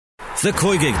It's the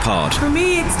Koigig Pod. For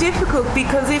me, it's difficult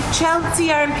because if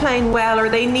Chelsea aren't playing well or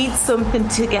they need something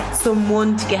to get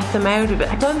someone to get them out of it,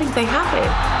 I don't think they have it.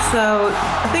 So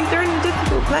I think they're in a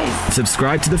difficult place.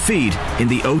 Subscribe to the feed in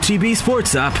the OTB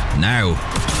Sports app now.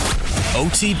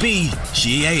 OTB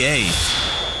GAA.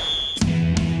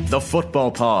 The Football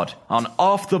Pod on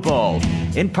Off the Ball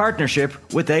in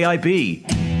partnership with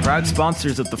AIB. Proud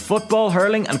sponsors of the Football,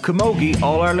 Hurling and Camogie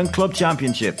All-Ireland Club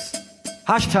Championships.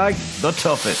 Hashtag the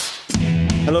toughest.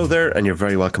 Hello there, and you're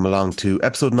very welcome along to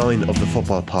episode 9 of the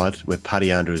Football Pod with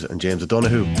Paddy Andrews and James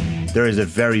O'Donoghue. There is a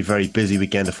very, very busy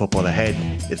weekend of football ahead.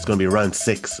 It's going to be round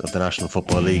 6 of the National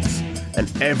Football Leagues,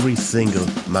 and every single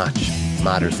match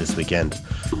matters this weekend.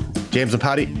 James and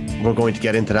Paddy, we're going to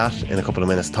get into that in a couple of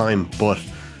minutes' time, but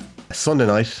Sunday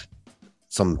night,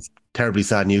 some terribly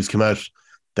sad news came out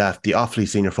that the Offaly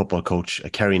senior football coach, a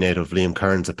Kerry native, Liam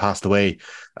Kearns, had passed away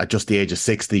at just the age of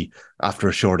 60 after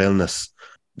a short illness.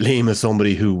 Liam is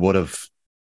somebody who would have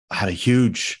had a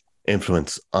huge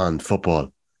influence on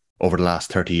football over the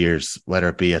last 30 years, whether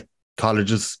it be at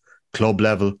colleges, club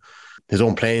level, his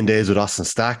own playing days with Austin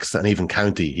Stacks, and even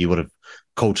county. He would have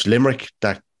coached Limerick,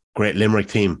 that great Limerick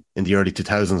team in the early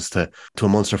 2000s to a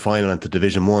Munster final and to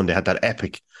Division 1. They had that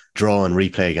epic draw and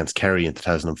replay against Kerry in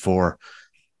 2004.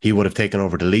 He would have taken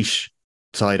over the Laois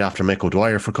side after Mick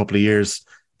O'Dwyer for a couple of years.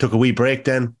 Took a wee break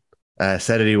then.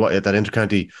 Said that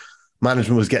intercounty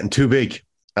management was getting too big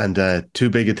and too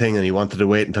big a thing, and he wanted to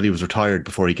wait until he was retired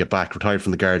before he get back, retired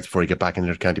from the Guards before he get back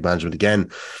into intercounty management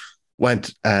again.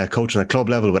 Went coaching at club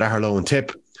level with Aherlow and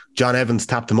Tip. John Evans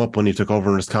tapped him up when he took over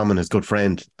in Roscommon, his good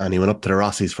friend, and he went up to the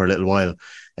Rossies for a little while.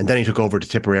 And then he took over the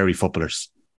Tipperary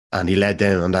footballers and he led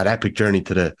them on that epic journey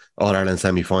to the All-Ireland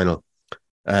semi-final.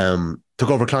 Took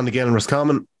over Clondigale and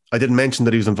Roscommon. I didn't mention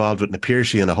that he was involved with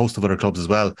Napirshy and a host of other clubs as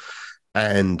well.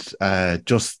 And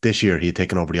just this year, he had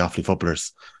taken over the Offaly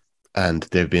footballers, and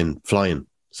they've been flying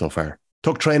so far.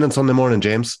 Took training Sunday morning,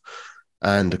 James,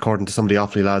 and according to some of the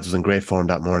Offaly lads, was in great form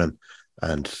that morning,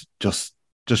 and just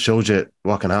shows you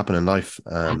what can happen in life.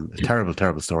 A terrible,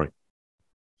 terrible story.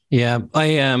 Yeah,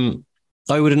 I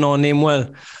would have known him well.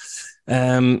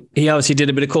 He obviously did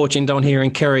a bit of coaching down here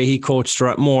in Kerry. He coached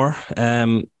Strathmore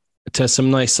to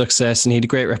some nice success, and he had a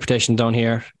great reputation down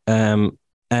here.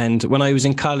 And when I was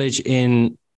in college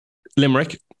in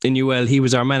Limerick, in UL, he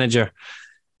was our manager,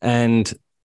 and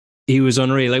he was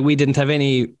unreal. Like we didn't have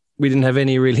any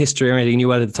real history or anything in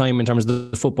UL at the time in terms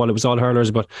of the football. It was all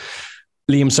hurlers, but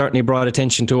Liam certainly brought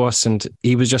attention to us, and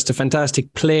he was just a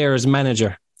fantastic players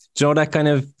manager. Do you know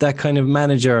that kind of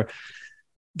manager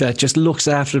that just looks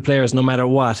after the players no matter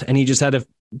what? And he just had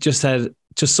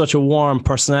such a warm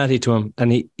personality to him,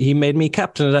 and he made me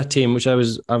captain of that team, which I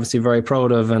was obviously very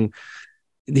proud of. And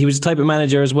he was the type of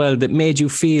manager as well that made you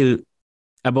feel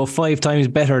about 5 times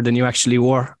better than you actually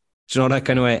were. Do you know, that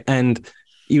kind of way? And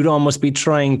you'd almost be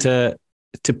trying to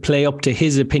play up to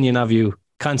his opinion of you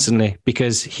constantly,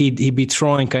 because he'd be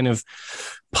throwing kind of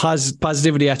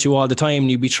positivity at you all the time,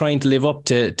 and you'd be trying to live up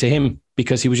to him,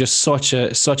 because he was just such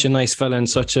a nice fella and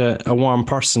such a warm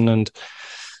person. And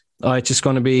it's just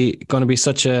going to be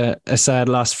such a sad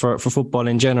loss for football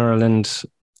in general. And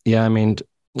yeah, I mean,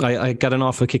 I got an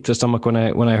awful kick to the stomach when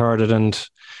I heard it, and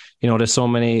you know, there's so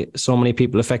many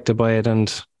people affected by it, and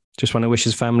just want to wish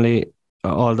his family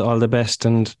all the best.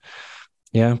 And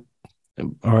yeah,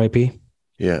 R.I.P.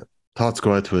 Yeah, thoughts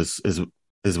go out to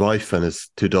his wife and his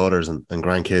 2 daughters and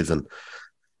grandkids and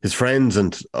his friends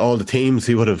and all the teams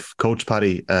he would have coached,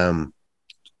 Paddy.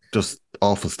 Just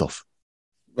awful stuff.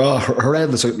 Well,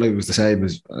 horrendous. It was the same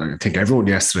as I think everyone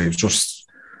yesterday. It was just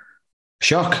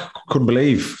shock. Couldn't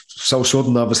believe. So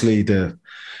sudden, obviously, the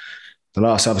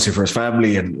loss, obviously, for his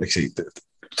family, and like I say,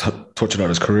 touching on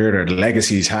his career there, the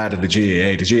legacy he's had in the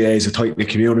GAA. The GAA is a tight-knit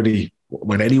community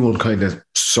when anyone kind of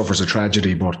suffers a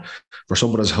tragedy, but for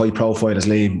someone as high profile as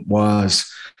Liam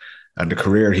was, and the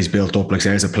career he's built up, like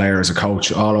say, as a player, as a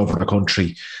coach, all over the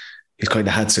country, he's kind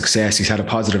of had success. He's had a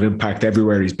positive impact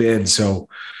everywhere he's been. So,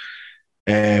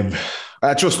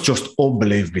 just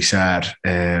unbelievably sad.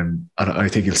 And I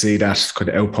think you'll see that kind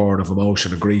of outpouring of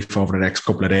emotion and grief over the next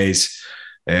couple of days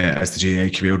as the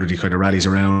GAA community kind of rallies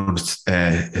around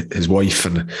his wife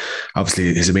and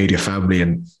obviously his immediate family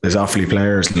and his Offaly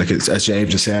players. Like as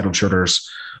James just said, I'm sure there's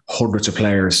hundreds of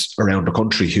players around the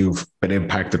country who've been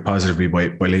impacted positively by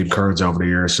Liam Kearns over the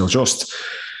years. So just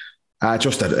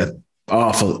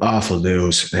awful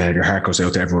news. Your heart goes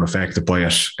out to everyone affected by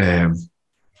it.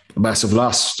 A massive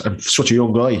loss, and such a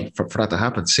young guy for that to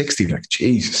happen. 60, like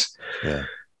Jesus. Yeah.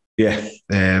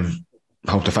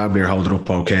 Hope the family are holding up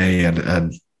okay,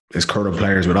 and his current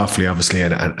players with Offaly, obviously,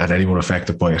 and anyone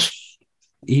affected by it.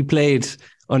 He played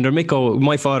under Miko.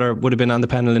 My father would have been on the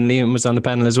panel and Liam was on the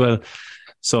panel as well.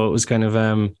 So it was kind of,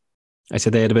 I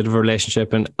said they had a bit of a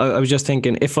relationship. And I was just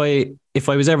thinking, if I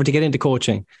was ever to get into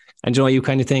coaching, and you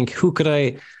kind of think, who could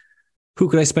I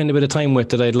spend a bit of time with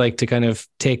that I'd like to kind of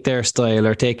take their style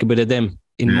or take a bit of them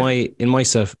in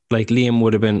myself? Like Liam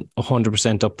would have been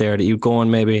 100% up there, that you go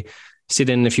and maybe sit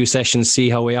in a few sessions, see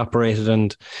how we operated,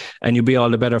 and you'd be all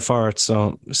the better for it.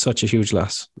 So such a huge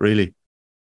loss. Really?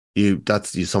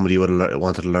 That's somebody you would have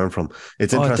wanted to learn from.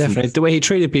 It's interesting. Definitely. The way he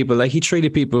treated people, like he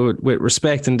treated people with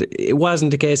respect, and it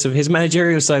wasn't a case of his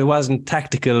managerial style wasn't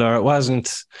tactical, or it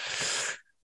wasn't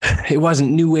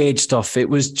new age stuff. It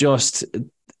was just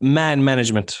man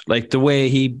management, like the way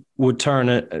he would turn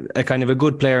a kind of a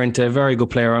good player into a very good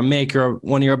player, or make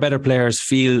one of your better players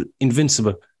feel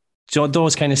invincible.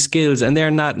 Those kind of skills, and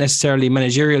they're not necessarily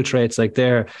managerial traits, like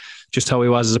they're just how he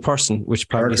was as a person, which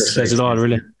probably says it all,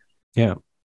 really.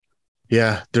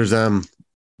 Yeah, there'll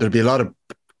be a lot of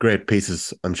great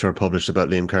pieces, I'm sure, published about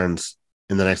Liam Kearns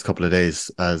in the next couple of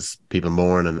days as people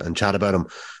mourn and chat about him.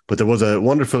 But there was a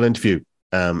wonderful interview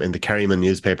in the Kerryman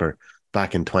newspaper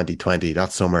back in 2020,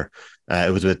 that summer.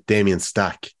 It was with Damien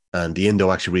Stack, and the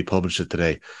Indo actually republished it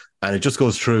today. And it just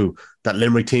goes through that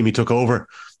Limerick team he took over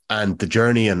and the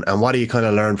journey and what he kind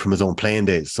of learned from his own playing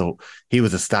days. So he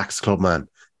was a Stacks club man,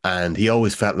 and he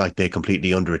always felt like they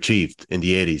completely underachieved in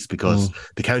the 80s because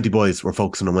the county boys were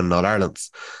focusing on winning All-Irelands.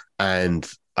 And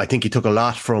I think he took a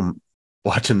lot from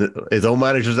watching his own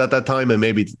managers at that time, and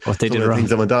maybe what they did wrong.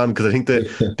 Things that went on, because I think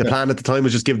the plan at the time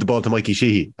was just give the ball to Mikey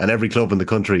Sheehy, and every club in the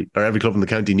country or every club in the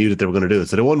county knew that they were going to do it.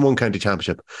 So they won one county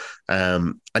championship,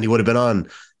 and he would have been on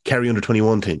Kerry under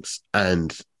 21 teams,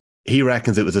 and he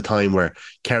reckons it was a time where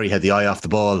Kerry had the eye off the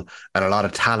ball and a lot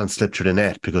of talent slipped through the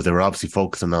net because they were obviously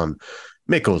focusing on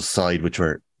Miko's side, which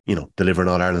were, delivering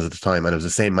All Irelands at the time, and it was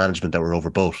the same management that were over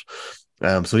both.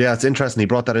 So yeah, it's interesting. He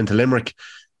brought that into Limerick,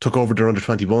 took over their under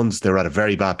 21s. They were at a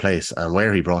very bad place, and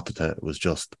where he brought it to was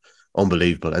just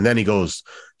unbelievable. And then he goes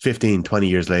 15, 20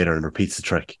 years later and repeats the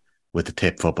trick with the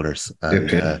Tip footballers.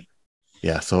 And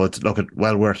so it's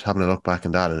well worth having a look back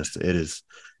in that. And it is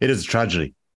a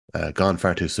tragedy, gone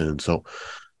far too soon. So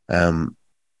we're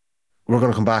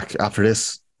going to come back after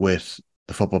this with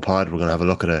the football pod. We're going to have a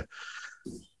look at a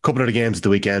couple of the games at the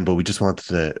weekend, but we just wanted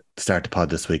to start the pod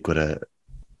this week with a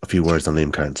few words on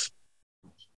Liam Kearns.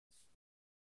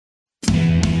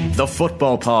 The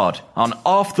Football Pod on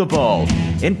Off the Ball,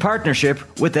 in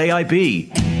partnership with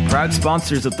AIB, proud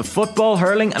sponsors of the Football,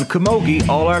 Hurling and Camogie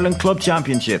All-Ireland Club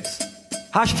Championships.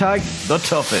 #the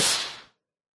toughest.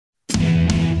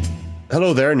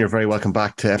 Hello there, and you're very welcome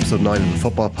back to episode 9 of the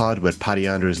Football Pod with Paddy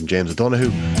Andrews and James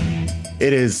O'Donoghue.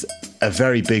 It is a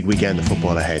very big weekend of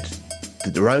football ahead.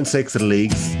 The round 6 of the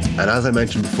leagues, and as I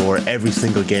mentioned before, every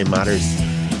single game matters.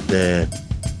 The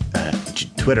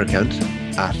Twitter account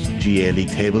at GA League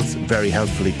Tables very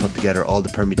helpfully put together all the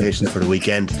permutations for the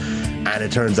weekend, and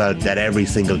it turns out that every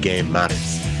single game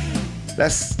matters.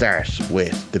 Let's start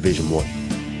with Division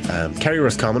 1. Kerry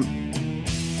Roscommon.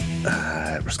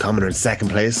 Roscommon are in second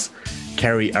place.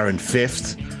 Kerry are in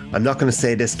fifth. I'm not going to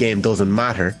say this game doesn't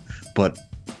matter, but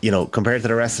compared to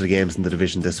the rest of the games in the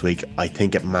division this week, I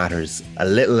think it matters a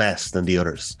little less than the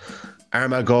others.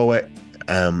 Armagh Galway,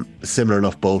 similar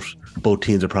enough. Both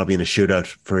teams are probably in a shootout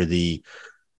for the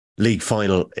league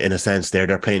final, in a sense.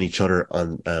 They're playing each other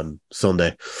on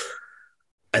Sunday.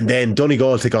 And then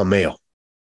Donegal take on Mayo,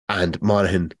 and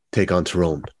Monaghan take on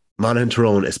Tyrone.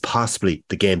 Monaghan-Tyrone is possibly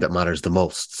the game that matters the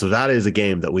most. So that is a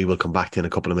game that we will come back to in a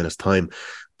couple of minutes' time.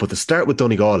 But to start with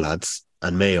Donegal, lads,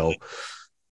 and Mayo,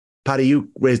 Paddy,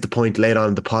 you raised the point late on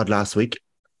in the pod last week.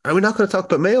 Are we not going to talk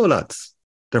about Mayo, lads?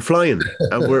 They're flying.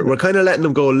 And we're kind of letting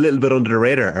them go a little bit under the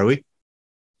radar, are we?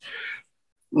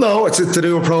 No, it's a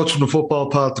new approach from the Football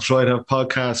Pod to try to have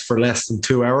podcasts for less than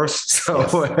 2 hours. So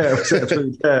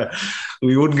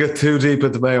we wouldn't get too deep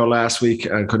into Mayo last week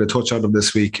and kind of touch on them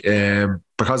this week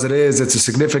because it's a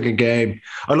significant game.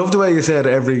 I love the way you said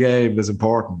every game is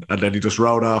important, and then you just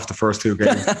wrote off the first 2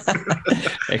 games.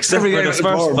 Except for the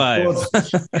first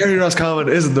 5. Kerry Roscommon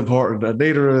isn't important, and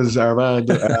neither is Armagh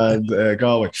and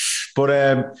Galway.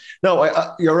 But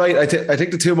you're right. I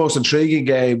think the 2 most intriguing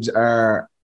games are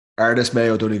this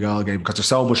Mayo Donegal game, because there's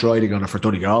so much riding on it for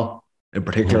Donegal in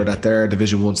particular, that their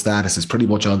Division 1 status is pretty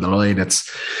much on the line. It's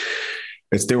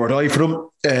do or die for them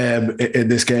in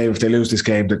this game. If they lose this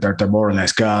game, they're more or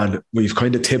less gone. We've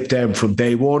kind of tipped them from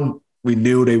day one. We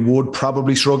knew they would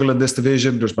probably struggle in this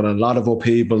division. There's been a lot of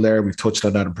upheaval there. We've touched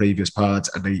on that in previous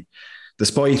pods, and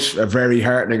despite a very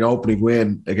heartening opening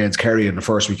win against Kerry in the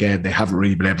first weekend, they haven't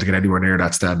really been able to get anywhere near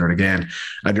that standard again.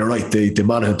 And you're right, the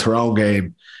Monaghan-Tyrone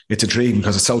game, it's intriguing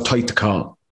because it's so tight to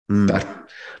call. that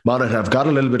Monaghan have got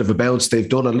a little bit of a bounce. They've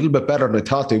done a little bit better than I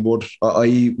thought they would.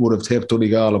 I would have tipped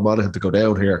Donegal and Monaghan to go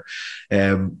down here.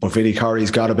 But Vinnie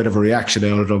Corey's got a bit of a reaction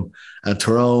out of them. And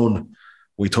Tyrone,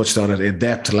 we touched on it in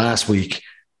depth last week.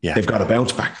 Yeah. They've got a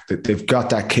bounce back. They've got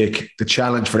that kick. The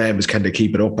challenge for them is can they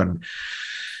keep it up and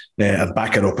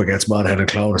back it up against Monaghan and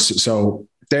Clones. So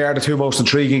they are the two most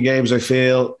intriguing games, I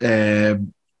feel.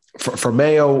 For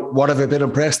Mayo, what have I been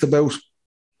impressed about?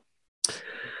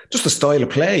 Just the style of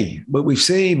play. But we've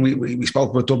seen, we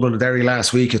spoke about Dublin and Derry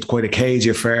last week. It's quite a cagey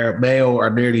affair. Mayo are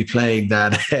nearly playing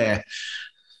that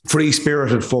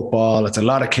free-spirited football. It's a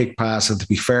lot of kick passing. To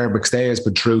be fair, McStay has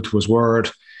been true to his word.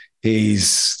 I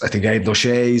think Aidan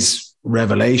O'Shea's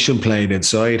revelation playing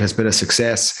inside has been a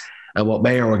success. And what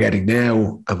Mayo are getting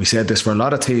now, and we said this for a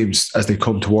lot of teams as they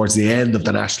come towards the end of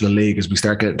the National League, as we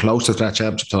start getting closer to that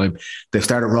championship time, they've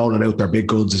started rolling out their big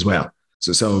guns as well.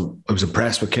 So I was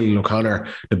impressed with Killian O'Connor.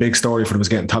 The big story for them was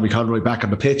getting Tommy Conroy back on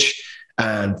the pitch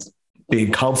and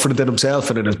being confident in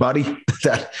himself and in his body.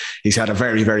 That he's had a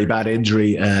very, very bad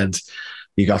injury, and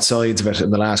he got signs of it in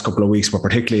the last couple of weeks, but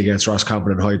particularly against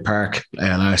Roscommon and Hyde Park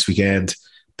last weekend,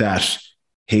 that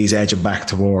he's edging back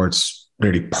towards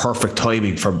really perfect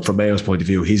timing from Mayo's point of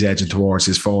view. He's edging towards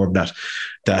his form that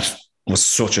was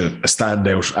such a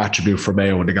standout attribute for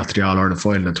Mayo when they got to the All-Ireland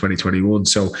final in 2021.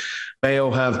 So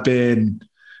Mayo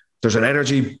there's an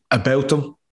energy about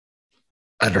them,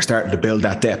 and they're starting to build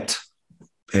that depth,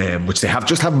 which they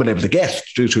haven't been able to get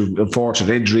due to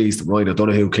unfortunate injuries to Ryan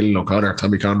O'Donoghue, Killian O'Connor,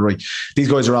 Tommy Conroy.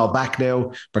 These guys are all back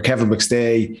now. For Kevin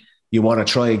McStay, you want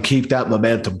to try and keep that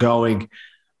momentum going,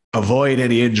 avoid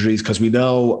any injuries, because we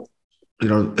know,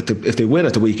 if they win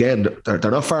at the weekend, they're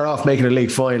not far off making a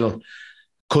league final.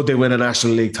 Could they win a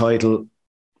National League title?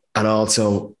 And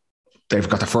also, they've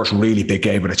got the first really big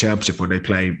game in the championship when they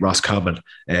play Roscommon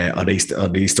on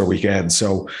the Easter weekend.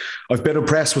 So I've been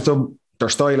impressed with them, their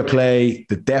style of play,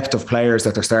 the depth of players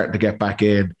that they're starting to get back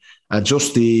in, and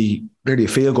just the really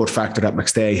feel-good factor that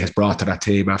McStay has brought to that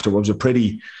team after what was a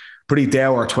pretty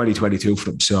dour 2022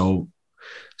 for them.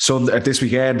 So this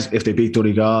weekend, if they beat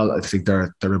Donegal, I think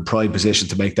they're in prime position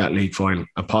to make that league final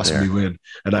and possibly win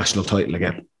a national title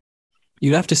again.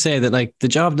 You'd have to say that the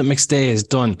job that McStay has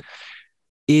done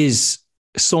is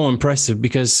so impressive,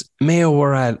 because Mayo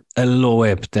were at a low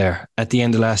ebb there at the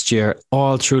end of last year,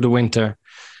 all through the winter.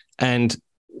 And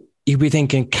you'd be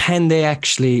thinking, can they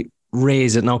actually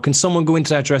raise it now? Can someone go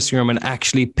into that dressing room and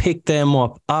actually pick them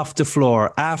up off the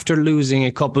floor after losing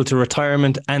a couple to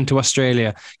retirement and to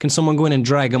Australia? Can someone go in and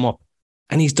drag them up?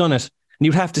 And he's done it. And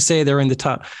you'd have to say they're in the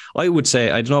top. I would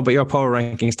say, I don't know about your power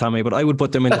rankings, Tommy, but I would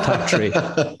put them in the top three.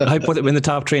 I put them in the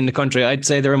top three in the country. I'd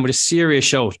say they're in with a serious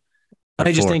shout.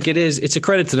 I just think it's a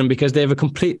credit to them, because they have a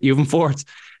complete new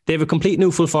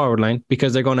full forward line,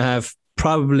 because they're going to have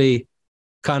probably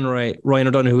Conroy, Ryan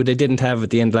O'Donoghue, who they didn't have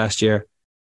at the end last year,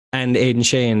 and Aidan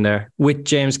Shea in there, with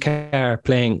James Carr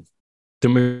playing, the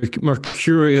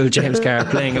mercurial James Carr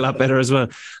playing a lot better as well.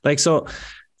 So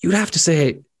you'd have to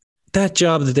say that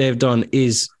job that they've done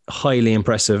is highly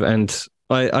impressive, and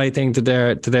I think that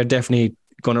they're definitely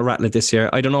going to rattle it this year.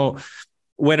 I don't know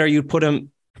whether you'd put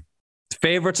them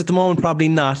favourites at the moment, probably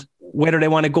not. Whether they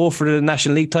want to go for the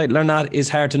National League title or not is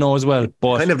hard to know as well.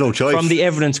 But kind of no choice. From the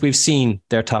evidence we've seen,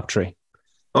 they're top three.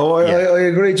 Oh, I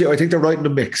agree, Joe. I think they're right in the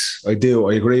mix. I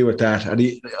do. I agree with that. And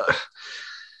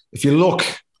if you look,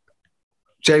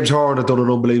 James Horan had done an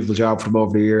unbelievable job for them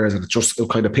over the years, and it just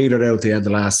kind of petered out at the end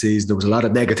of last season. There was a lot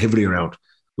of negativity around.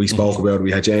 We spoke about it.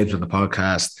 We had James on the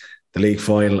podcast, the league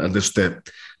final, and just they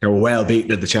were well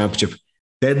beaten in the championship.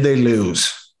 Then they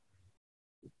lose.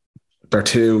 They're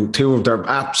two of their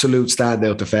absolute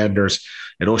standout defenders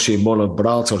in Oisin Mullen, but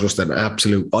also just an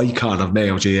absolute icon of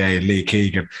Mayo GA and Lee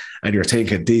Keegan. And you're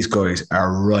thinking these guys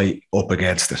are right up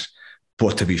against it.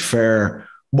 But to be fair,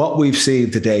 what we've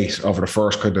seen to date over the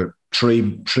first kind of three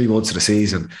months of the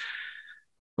season,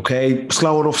 okay,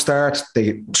 slow enough start.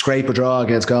 They scrape a draw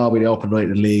against Galway the open night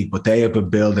in the league, but they have been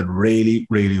building really,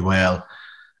 really well.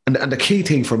 And the key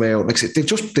thing for Mayo,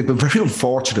 they've been very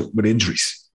unfortunate with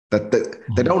injuries. That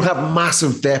they don't have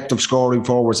massive depth of scoring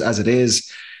forwards as it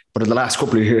is, but in the last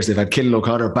couple of years they've had Killian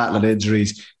O'Connor battling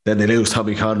injuries, then they lose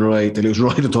Tommy Conroy, they lose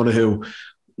Ryan O'Donoghue,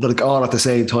 all at the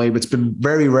same time. It's been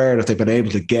very rare that they've been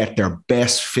able to get their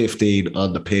best 15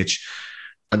 on the pitch,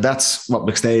 and that's what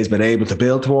McStay has been able to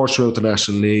build towards throughout the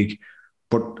National League.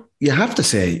 But you have to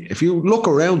say, if you look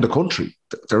around the country,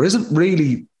 there isn't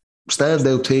really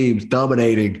standout teams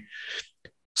dominating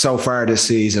so far this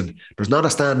season. There's not a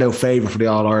standout favourite for the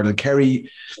All-Ireland. Kerry,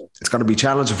 it's going to be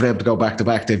challenging for them to go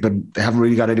back-to-back. They haven't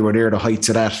really got anywhere near the heights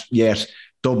of that yet.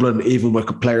 Dublin, even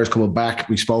with players coming back,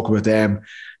 we spoke about them.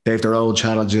 They have their own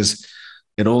challenges.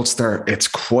 In Ulster, it's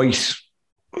quite,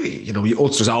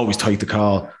 Ulster's always tight to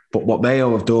call. But what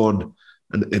Mayo have done,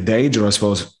 and in danger, I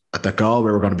suppose, at that goal,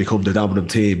 we were going to become the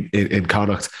dominant team in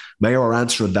Connacht. Mayo are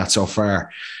answering that so far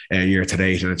year to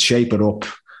date, and it's shaping up.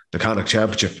 The Connacht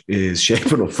Championship is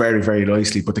shaping up very, very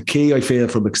nicely. But the key, I feel,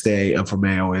 for McStay and for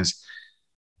Mayo is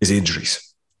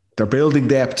injuries. They're building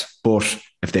depth, but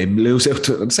if they lose out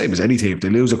to, the same as any team, if they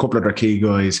lose a couple of their key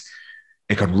guys,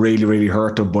 it could really, really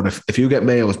hurt them. But if you get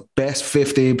Mayo's best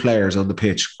 15 players on the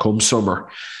pitch come summer,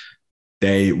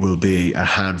 they will be a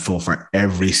handful for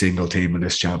every single team in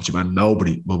this championship, and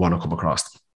nobody will want to come across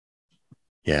them.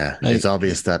 Yeah, it's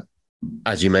obvious that,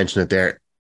 as you mentioned it there,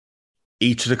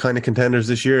 each of the kind of contenders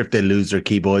this year, if they lose their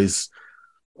key boys,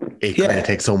 it kind of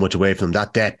takes so much away from them.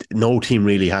 That depth, no team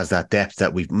really has that depth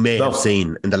that we may have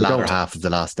seen in the latter half of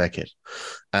the last decade.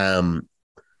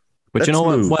 But you know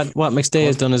what McStay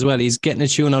has done as well? He's getting a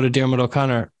tune out of Diarmuid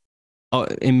O'Connor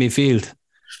in midfield.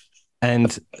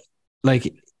 And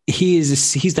like,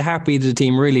 he's the heartbeat of the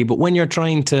team, really. But when you're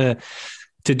trying to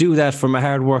do that from a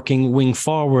hard-working wing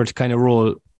forward kind of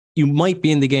role, you might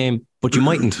be in the game, but you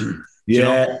mightn't.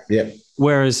 Yeah.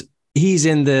 Whereas he's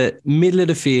in the middle of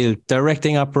the field,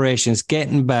 directing operations,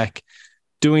 getting back,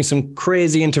 doing some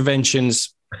crazy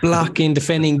interventions, blocking,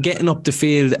 defending, getting up the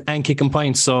field and kicking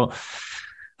points. So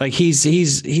like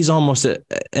he's almost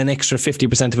an extra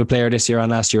 50% of a player this year on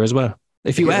last year as well.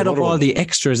 If you add up all the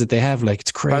extras that they have, like,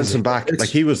 it's crazy. Bouncing back, like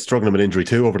he was struggling with injury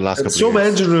too over the last couple of years. Some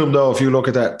engine room though, if you look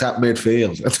at that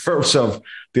midfield, in terms of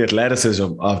the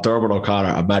athleticism of Diarmuid O'Connor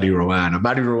and Matty Rowan. And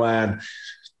Matty Rowan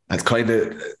had kind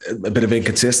of a bit of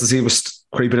inconsistency was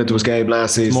creeping into his game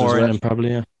last season. More in him,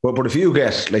 probably, yeah. But if you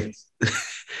get, like,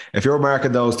 if you're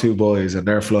marking those two boys and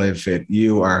they're flying fit,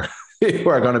 you are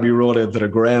going to be run into the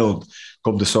ground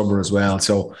come the summer as well.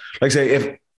 So, like I say,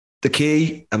 if the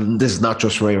key, and this is not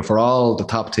just for all the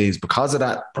top teams, because of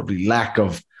that probably lack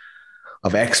of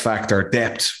X factor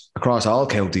depth across all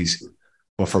counties.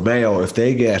 But for Mayo, if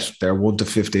they get their 1 to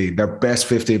 15, their best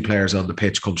 15 players on the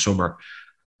pitch come summer,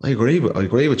 I agree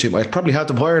with you. I probably had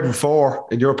them higher than 4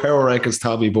 in your power rankings,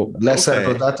 Tommy, but less said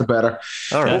about that, the better.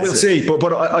 All right, but we'll see.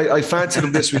 But I fancy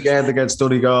them this weekend against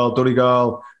Donegal.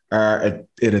 Donegal are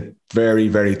in a very,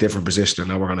 very different position, and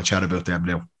now we're going to chat about them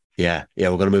now. Yeah, we're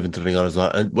going to move into Donegal as well.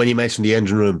 And when you mentioned the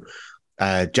engine room,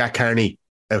 Jack Carney,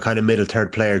 a kind of middle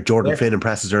third player, Jordan Flynn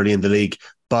impresses early in the league.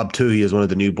 Bob Toohey is one of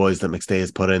the new boys that McStay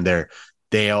has put in there.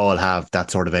 They all have that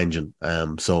sort of engine.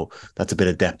 So that's a bit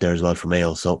of depth there as well for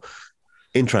Mayo. So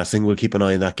interesting. We'll keep an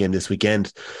eye on that game this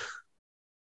weekend.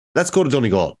 Let's go to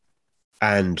Donegal.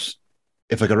 And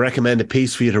if I could recommend a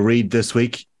piece for you to read this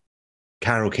week,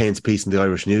 Cara O'Kane's piece in the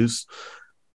Irish News,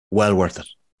 well worth it.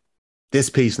 This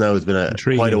piece now has been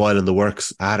quite a while in the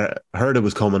works. I heard it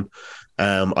was coming.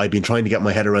 I've been trying to get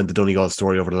my head around the Donegal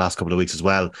story over the last couple of weeks as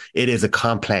well. It is a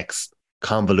complex,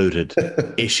 convoluted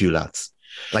issue, lads.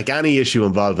 Like any issue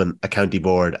involving a county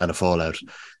board and a fallout,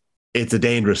 it's a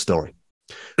dangerous story.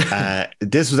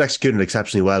 This was executed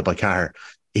exceptionally well by Carr.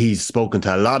 He's spoken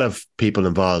to a lot of people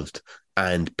involved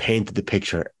and painted the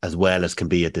picture as well as can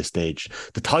be at this stage.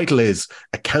 The title is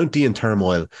A County in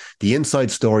Turmoil, the inside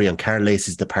story on Carl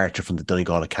Lacey's departure from the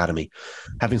Donegal Academy.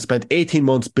 Having spent 18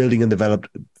 months building and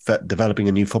developing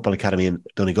a new football academy in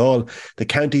Donegal, the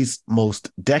county's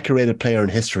most decorated player in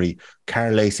history,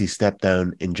 Carl Lacey, stepped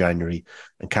down in January,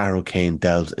 and Cara O'Kane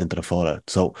delves into the fallout.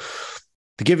 So,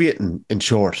 to give you it in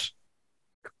short,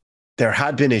 there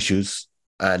had been issues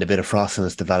and a bit of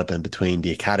frostiness developing between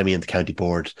the academy and the county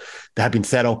board. They had been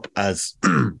set up as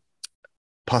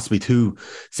possibly two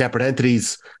separate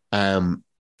entities.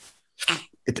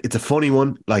 It's a funny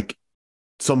one. Like,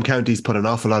 some counties put an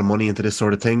awful lot of money into this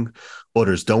sort of thing,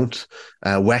 others don't.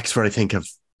 Wexford, I think, have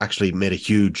actually made a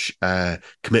huge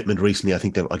commitment recently. I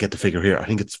think I'll get the figure here. I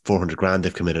think it's 400 grand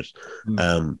they've committed.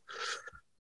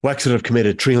 Wexford have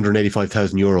committed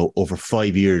 €385,000 over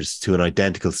 5 years to an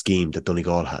identical scheme that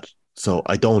Donegal had. So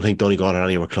I don't think Donegal are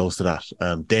anywhere close to that.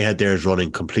 They had theirs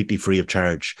running completely free of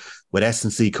charge, with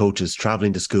S&C coaches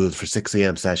travelling to schools for 6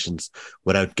 a.m. sessions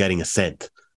without getting a cent.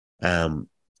 I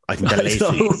think that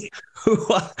Lacey...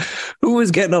 Who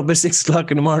was getting up at 6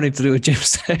 o'clock in the morning to do a gym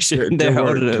session there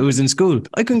who was in school?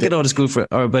 I couldn't get out of school for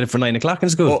 9 o'clock in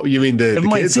school. Oh, you mean the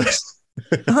kids?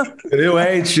 The new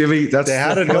age, Jimmy. They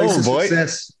had it going, boy.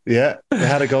 Yeah, they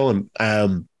had it going.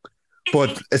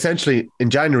 But essentially, in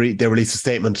January, they released a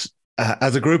statement.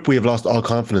 As a group, we have lost all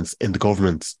confidence in the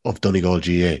governance of Donegal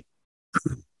GAA.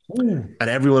 And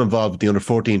everyone involved with the under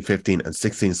 14, 15 and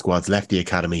 16 squads left the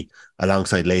academy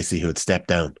alongside Lacey, who had stepped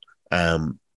down.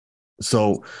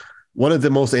 So one of the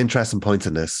most interesting points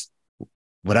in this,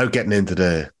 without getting into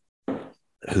the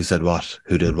who said what,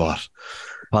 who did what,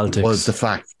 Politics. was the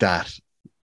fact that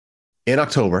in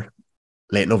October,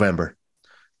 late November,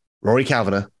 Rory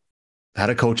Kavanagh had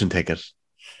a coaching ticket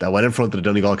that went in front of the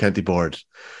Donegal County Board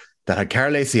that had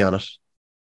Carl Lacey on it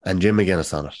and Jim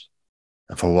McGuinness on it.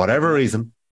 And for whatever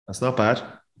reason, That's not bad.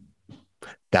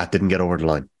 that didn't get over the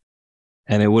line.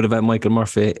 And it would have had Michael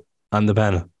Murphy on the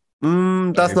panel.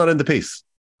 That's not in the piece.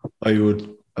 I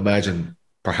would imagine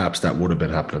perhaps that would have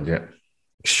been happening, yeah.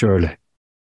 Surely.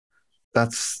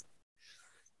 That's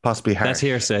possibly hard. That's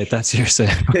hearsay. That's hearsay.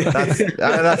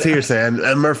 That's hearsay.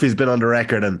 And Murphy's been on the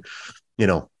record and, you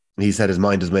know, he said his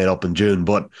mind is made up in June.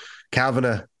 But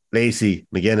Kavanagh, Lacey,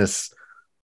 McGuinness,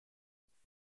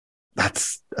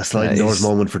 that's a sliding doors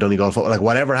moment for Donegal football. Like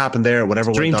whatever happened there,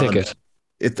 whatever dream went on, ticket.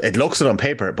 It looks it on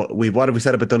paper, but what have we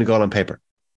said about Donegal on paper?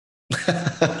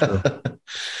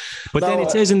 But then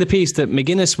it says in the piece that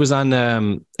McGuinness was on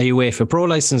a UEFA Pro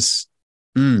license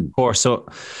course. So,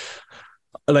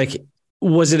 like,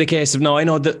 was it a case of no? I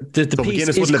know that the So piece McGuinness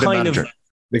is wouldn't have been kind of. manager.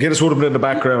 McGuinness would have been in the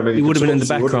background. He would have been in the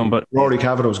background, but Rory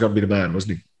Kavanagh was going to be the man,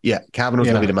 wasn't he? Yeah, Kavanagh was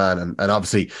going to be the man. And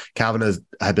obviously, Kavanagh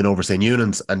had been overseeing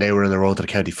Unions and they were in the road to the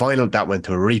county final. That went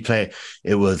to a replay.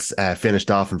 It was finished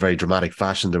off in very dramatic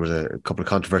fashion. There was a couple of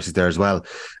controversies there as well.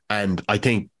 And I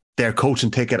think their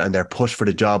coaching ticket and their push for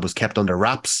the job was kept under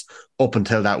wraps up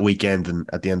until that weekend and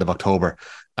at the end of October.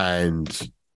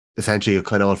 And essentially, it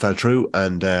kind of all fell through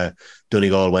and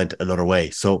Donegal went another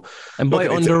way. So, and by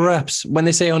under wraps, when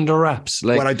they say under wraps,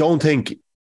 like, well, I don't think.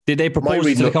 Did they propose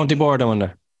it to the county board? I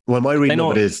wonder. Well, my reading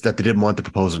of it is that they didn't want the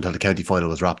proposal until the county final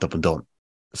was wrapped up and done.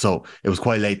 So it was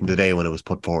quite late in the day when it was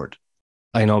put forward.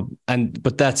 I know,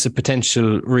 but that's a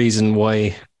potential reason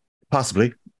why.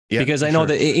 Possibly, yeah. Because I know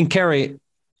that in Kerry,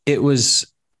 it was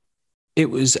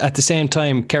at the same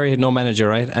time Kerry had no manager,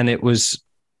 right, and it was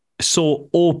so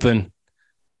open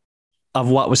of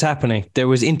what was happening. There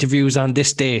was interviews on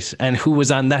this date and who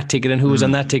was on that ticket and who was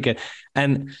on that ticket,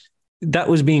 and that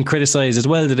was being criticised as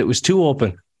well, that it was too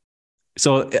open.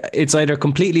 So it's either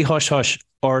completely hush-hush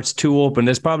or it's too open.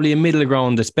 There's probably a middle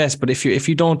ground that's best, but if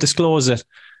you don't disclose it,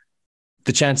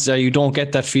 the chances are you don't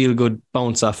get that feel-good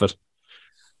bounce off it.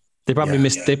 They probably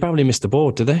missed the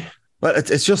boat, did they? Well,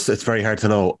 it's very hard to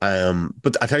know.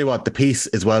 But I tell you what, the piece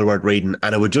is well worth reading,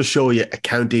 and it would just show you a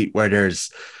county where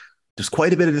there's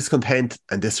quite a bit of discontent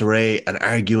and disarray and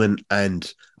arguing,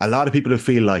 and a lot of people who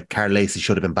feel like Carl Lacey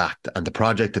should have been backed, and the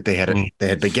project that they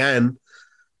had began,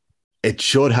 it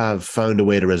should have found a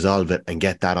way to resolve it and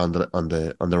get that on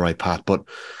the right path. But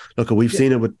look, we've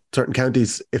seen it with certain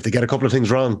counties. If they get a couple of things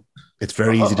wrong, it's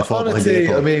very easy to fall behind the eight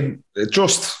ball. I mean,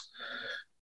 just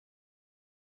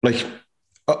like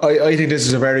I think this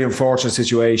is a very unfortunate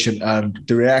situation, and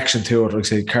the reaction to it, like I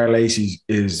say, Carl Lacey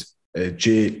is a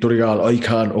Donegal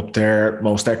icon up there,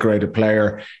 most decorated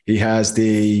player. He has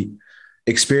the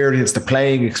experience, the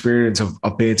playing experience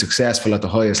of being successful at the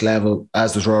highest level,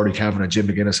 as does Rory Kavanagh and Jim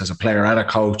McGuinness as a player and a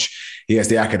coach. He has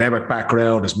the academic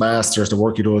background, his masters, the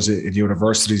work he does in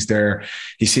universities there.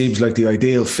 He seems like the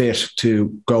ideal fit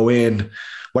to go in,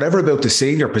 whatever about the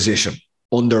senior position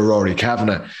under Rory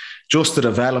Kavanagh, just the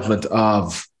development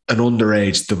of an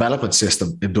underage development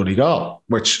system in Donegal,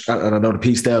 which, and I know the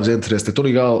piece delves into this, that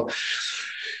Donegal,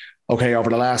 okay, over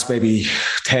the last maybe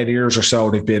 10 years or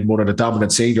so, they've been one of the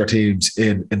dominant senior teams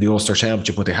in the Ulster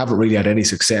Championship, but they haven't really had any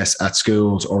success at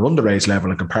schools or underage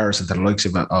level in comparison to the likes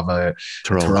of a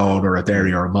Tyrone or a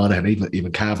Derry or a Monaghan.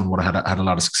 Even Cavan would have had a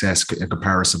lot of success in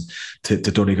comparison to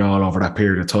Donegal over that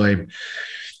period of time.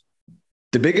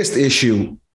 The biggest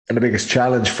issue and the biggest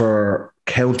challenge for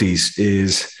counties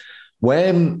is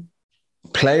when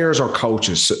players or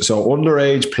coaches, so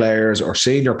underage players or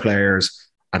senior players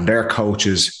and their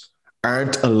coaches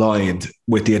aren't aligned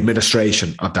with the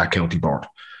administration of that county board.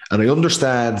 And I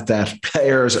understand that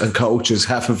players and coaches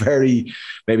have a very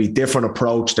maybe different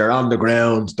approach. They're on the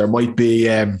ground. There might be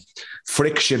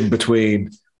friction between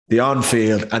the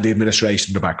on-field and the administration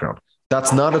in the background.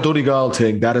 That's not a Donegal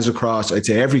thing. That is across, I'd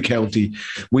say, every county.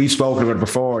 We've spoken about it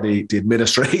before, the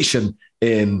administration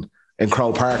in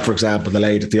Crow Park, for example,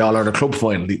 the All-Ireland Club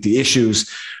final, the issues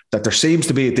that there seems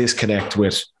to be a disconnect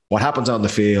with what happens on the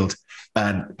field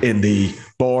and in the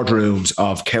boardrooms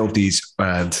of counties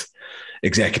and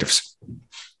executives.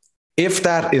 If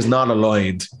that is not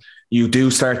aligned, you do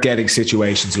start getting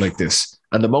situations like this.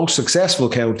 And the most successful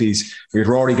counties, we had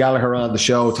Rory Gallagher on the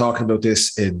show talking about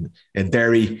this in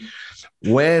Derry,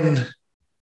 when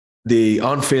the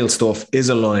on-field stuff is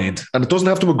aligned, and it doesn't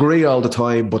have to agree all the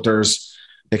time, but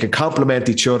they can complement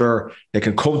each other. They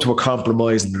can come to a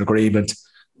compromise and an agreement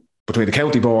between the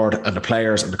county board and the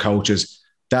players and the coaches.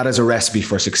 that is a recipe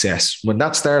for success. When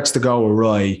that starts to go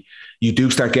awry, you do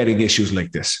start getting issues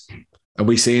like this. And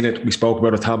we've seen it. We spoke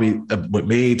about it, Tommy, with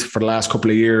Meath for the last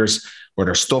couple of years, where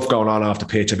there's stuff going on off the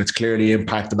pitch and it's clearly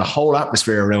impacting the whole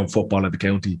atmosphere around football in the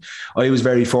county. I was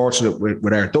very fortunate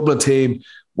with our Dublin team.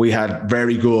 We had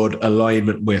very good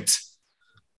alignment with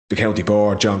the county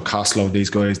board, John Costello and these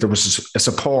guys. There was a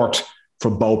support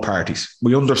from both parties.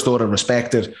 We understood and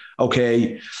respected,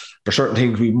 okay, there's certain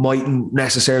things we mightn't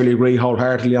necessarily agree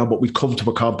wholeheartedly on, but we'd come to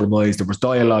a compromise. There was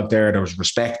dialogue there. There was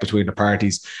respect between the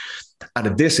parties. And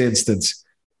in this instance,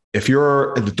 if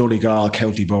you're in the Donegal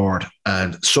County Board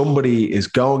and somebody is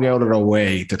going out of their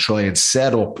way to try and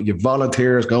set up, you have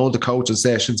volunteers going to coaching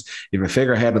sessions, you have a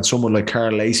figurehead and someone like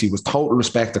Carl Lacey with total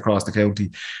respect across the county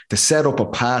to set up a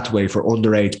pathway for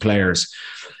underage players,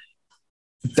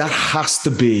 that has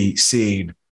to be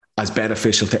seen as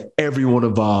beneficial to everyone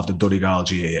involved in Donegal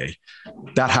GAA.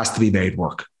 That has to be made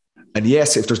work. And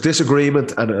yes, if there's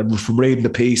disagreement, and from reading the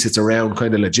piece, it's around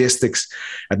kind of logistics,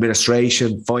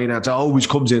 administration, finance, it always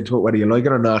comes into it, whether you like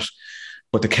it or not.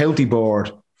 But the county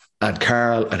board and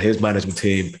Carl and his management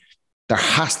team, there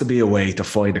has to be a way to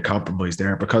find a compromise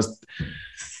there, because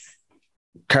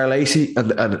Carl Lacey and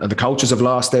the coaches have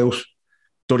lost out.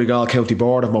 Donegal County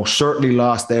Board have most certainly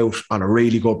lost out on a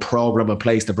really good programme in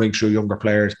place to bring through younger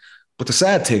players. But the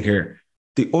sad thing here,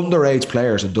 the underage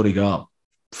players in Donegal,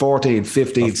 14,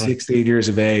 15, 16 years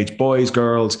of age, boys,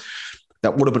 girls,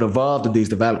 that would have been involved in these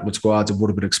development squads and would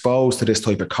have been exposed to this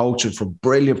type of coaching from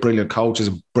brilliant, brilliant coaches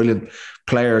and brilliant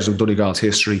players in Donegal's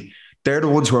history. They're the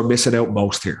ones who are missing out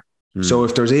most here. So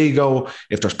if there's ego,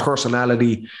 if there's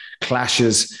personality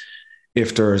clashes,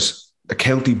 if there's a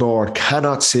county board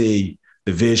cannot see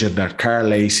the vision that Carl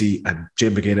Lacey and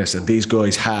Jim McGuinness and these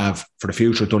guys have for the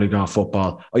future of Donegal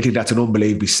football, I think that's an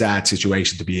unbelievably sad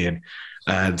situation to be in.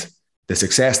 And the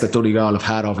success that Donegal have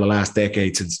had over the last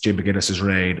decade since Jim McGuinness's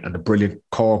reign and the brilliant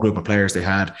core group of players they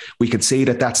had, we can see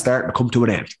that that's starting to come to an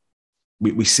end.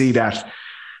 We see that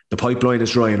the pipeline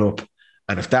is drying up,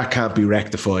 and if that can't be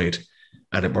rectified,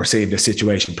 and we're seeing this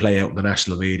situation play out in the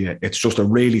national media, it's just a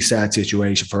really sad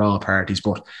situation for all parties.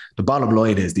 But the bottom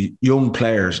line is the young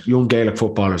players, young Gaelic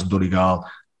footballers in Donegal,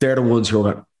 they're the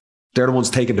ones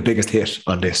taking the biggest hit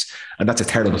on this. And that's a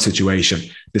terrible situation.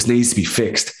 This needs to be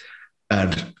fixed.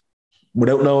 And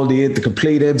without knowing the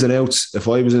complete ins and outs, if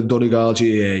I was in Donegal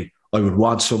GAA, I would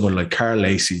want someone like Carl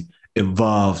Lacey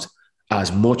involved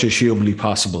as much as humanly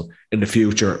possible in the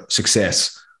future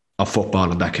success of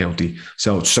football in that county.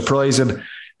 So it's surprising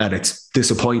and it's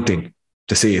disappointing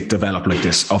to see it develop like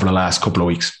this over the last couple of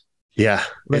weeks. Yeah.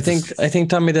 I think,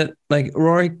 Tommy, that like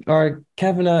Rory or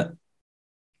Kavanagh,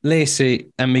 Lacey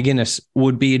and McGuinness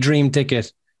would be a dream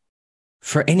ticket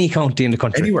for any county in the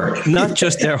country. Anywhere. Not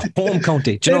just their home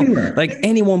county. Do you know? Like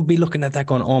anyone be looking at that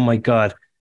going, oh my God,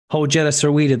 how jealous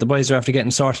are we that the boys are after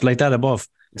getting sorted like that above.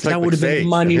 That would have been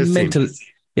monumental.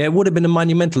 Yeah, it would have been a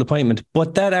monumental appointment.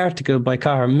 But that article by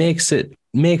Carr makes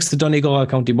the Donegal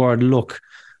County Board look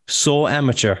so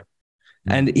amateur.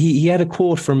 And he had a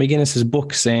quote from McGuinness's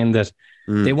book saying that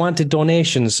they wanted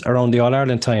donations around the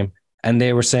All-Ireland time, and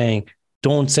they were saying,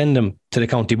 don't send them to the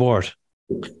county board.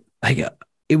 Like,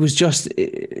 it was just...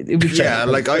 Yeah,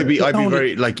 like I'd be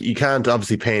very... Like, you can't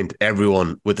obviously paint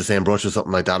everyone with the same brush or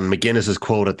something like that. And McGuinness's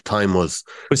quote at the time was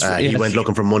he went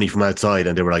looking for money from outside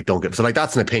and they were like, don't get... So, like,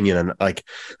 that's an opinion. And, like,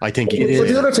 I think...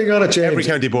 the other thing on it, James, every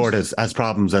county board has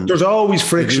problems. And there's always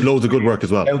friction. Loads of good work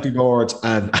as well. County boards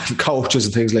and coaches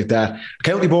and things like that.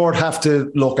 County board have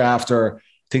to look after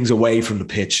things away from the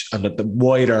pitch and the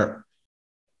wider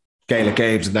Gaelic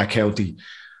games in that county.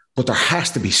 But there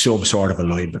has to be some sort of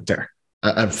alignment there.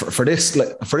 And for this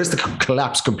to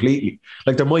collapse completely,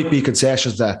 like there might be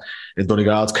concessions that in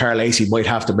Donegal's Carl Lacey might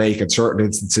have to make in certain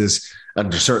instances,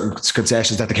 and there's certain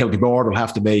concessions that the county board will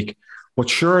have to make. But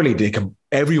surely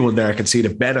everyone there can see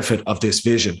the benefit of this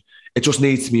vision. It just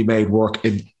needs to be made work.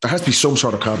 There has to be some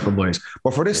sort of compromise.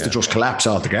 But for this to just collapse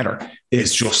altogether,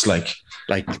 it's just like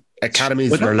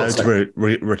academies were allowed to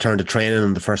return to training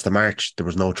on the 1st of March. There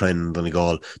was no training in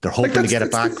Donegal. They're hoping to get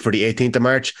it back for the 18th of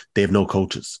March. They have no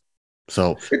coaches.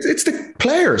 So it's the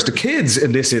players, the kids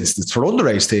in this instance for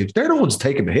underage teams. They're the ones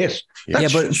taking the hit. Yeah,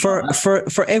 but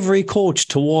for every coach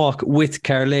to walk with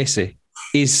Carl Lacey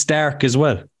is stark as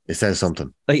well. It says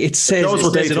something. Like it says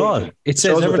it all. It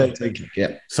says everything.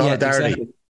 Yeah, solidarity. Yeah,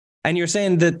 exactly. And you're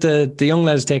saying that the young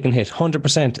lads taking hit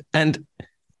 100%. And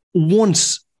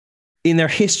once in their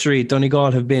history,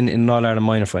 Donegal have been in an All-Ireland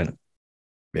minor final.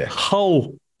 Yeah.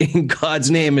 How in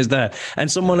God's name is that? And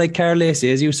someone like Carl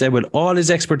Lacey, as you said, with all his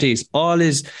expertise, all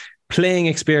his playing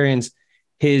experience,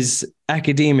 his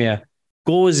academia,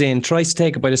 goes in, tries to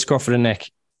take it by the scruff of the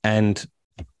neck, and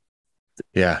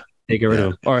Yeah. They get rid of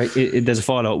him. Or there's a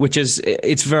fallout, which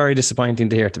it's very disappointing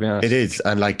to hear, to be honest. It is.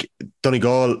 And like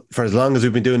Donegal, for as long as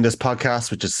we've been doing this podcast,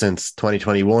 which is since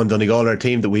 2021, Donegal are a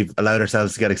team that we've allowed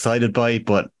ourselves to get excited by,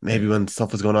 but maybe when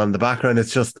stuff is going on in the background,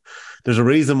 it's just, there's a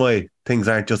reason why things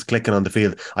aren't just clicking on the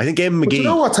field. I think Eamon McGee... But you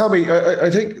know what, Tommy? I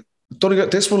think Donegal,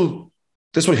 this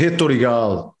will hit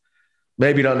Donegal.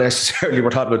 Maybe not necessarily, we're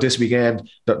talking about this weekend,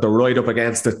 that they're right up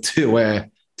against it to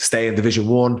stay in Division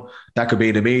 1. That could be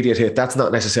an immediate hit. That's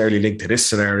not necessarily linked to this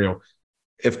scenario.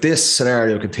 If this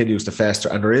scenario continues to fester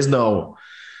and there is no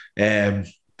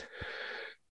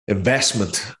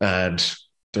investment and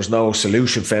there's no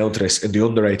solution found to this in the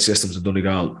under-8 systems in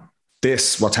Donegal,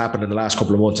 what's happened in the last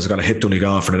couple of months is going to hit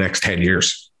Donegal for the next 10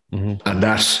 years. Mm-hmm. And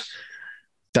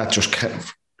that just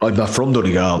can't... I'm not from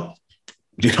Donegal.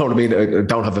 You know what I mean? I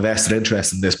don't have a vested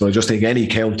interest in this, but I just think any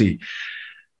county...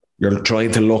 You're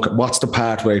trying to look at what's the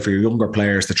pathway for your younger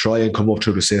players to try and come up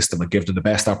through the system and give them the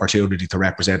best opportunity to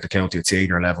represent the county at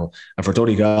senior level. And for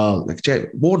Donegal,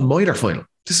 one minor final.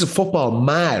 This is a football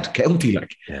mad county.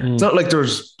 It's not like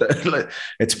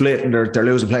it's split and they're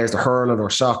losing players to hurling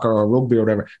or soccer or rugby or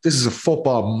whatever. This is a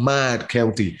football mad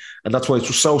county, and that's why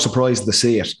it's so surprising to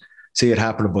see it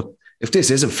happening. But if this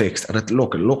isn't fixed, and it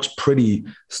looks pretty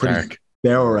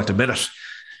there at the minute,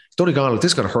 Donegal,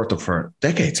 this is going to hurt them for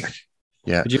decades.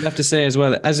 Yeah. But you have to say as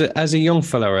well, as a young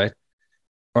fella, right,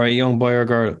 or a young boy or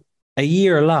girl, a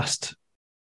year lost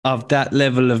of that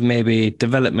level of maybe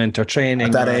development or training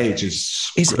at that age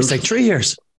it's like 3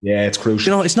 years. Yeah, it's crucial.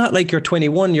 You know, it's not like you're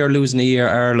 21, you're losing a year,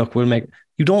 or look,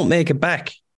 you don't make it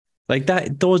back. Like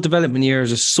that, those development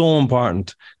years are so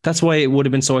important. That's why it would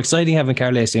have been so exciting having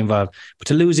Carl Lacey involved. But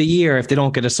to lose a year if they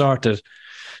don't get it sorted,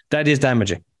 that is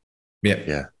damaging.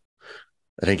 Yeah.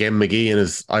 I think Eamon McGee in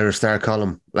his Irish Star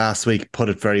column last week put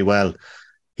it very well.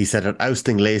 He said that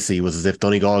ousting Lacey was as if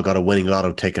Donegal got a winning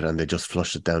lotto ticket and they just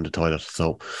flushed it down the toilet.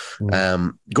 So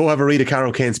go have a read of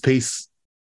Carol Kane's piece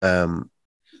and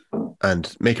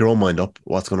make your own mind up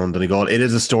what's going on in Donegal. It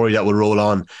is a story that will roll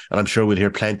on, and I'm sure we'll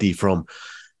hear plenty from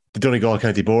the Donegal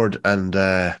County Board, and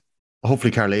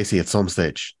hopefully Carl Lacey at some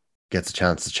stage gets a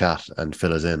chance to chat and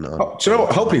fill us in.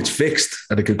 Hopefully it's fixed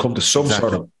and it can come to some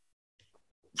sort of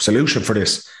solution for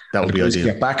this. That would be ideal.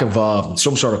 Get back involved in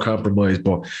some sort of compromise,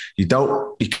 but you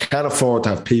can't afford to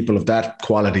have people of that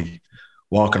quality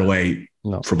walking away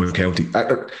from a county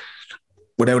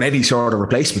without any sort of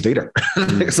replacement either.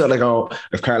 It's not like,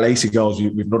 if Carl Lacey goes,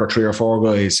 we've another 3 or 4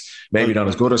 guys, maybe not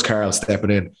as good as Carl,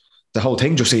 stepping in. The whole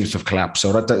thing just seems to have collapsed.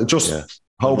 So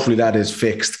hopefully that is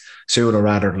fixed sooner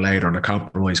rather than later, and a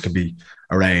compromise can be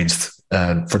arranged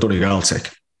for Donegal's sake.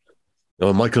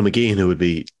 Michael McGeehan, who would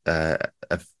be an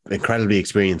incredibly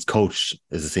experienced coach,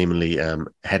 is seemingly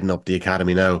heading up the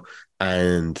academy now.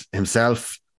 And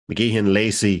himself, McGeehan,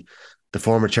 Lacey, the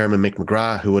former chairman Mick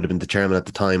McGrath, who would have been the chairman at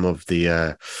the time of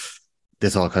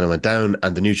this all kind of went down,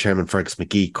 and the new chairman Fergus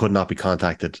McGee could not be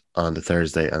contacted on the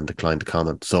Thursday and declined to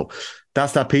comment. So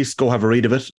that's that piece. Go have a read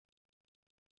of it.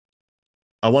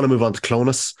 I want to move on to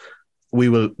Clonus. We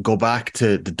will go back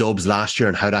to the Dubs last year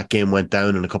and how that game went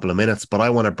down in a couple of minutes, but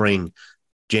I want to bring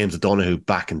James O'Donoghue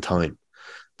back in time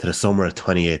to the summer of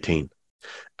 2018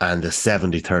 and the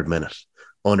 73rd minute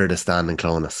under the stand in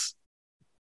Clonus.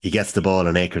 He gets the ball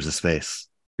in acres of space.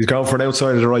 He's going for an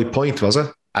outside of the right point, was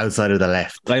it? Outside of the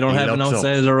left. I don't have an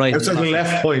outside of the right. Outside of the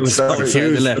left point.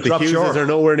 The Hughes are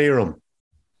nowhere near him.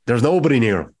 There's nobody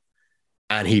near him.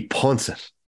 And he punts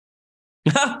it.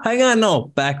 Hang on, no,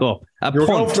 back up. You were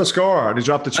going for the score and he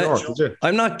dropped it short, did you?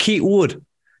 I'm not Keith Wood.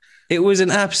 It was an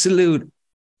absolute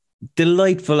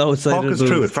delightful outside. Talk us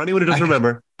through it. For anyone who doesn't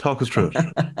remember, talk us through it.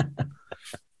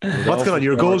 What's going on?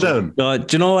 You're a goal down. Do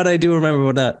you know what I do remember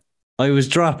about that? I was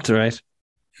dropped, right?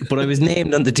 But I was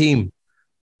named on the team.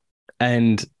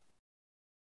 And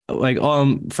like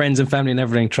all friends and family and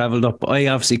everything travelled up. I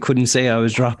obviously couldn't say I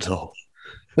was dropped. No.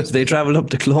 So they travelled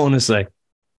up to Clonus. Like,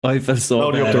 I felt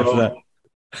so bad after that.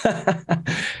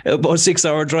 About a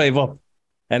 6-hour drive up,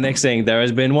 and next thing there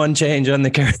has been one change on the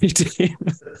Kerry team.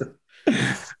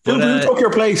 Who took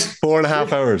your place?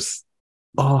 4.5 hours.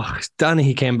 Oh,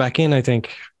 Donaghy came back in, I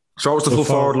think. So it was the full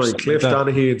forward line. Cliff,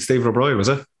 Donaghy and Stephen O'Brien, was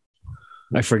it?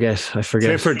 I forget.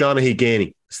 Clifford, Donaghy,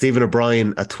 Gainey, Stephen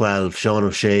O'Brien at 12, Sean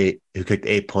O'Shea, who kicked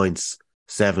 8 points,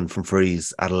 7 from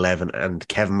frees at 11, and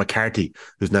Kevin McCarthy,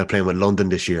 who's now playing with London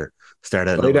this year,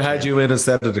 started. I'd have had you in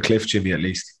instead of the Cliff, Jimmy, at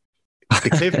least.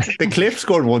 The Cliff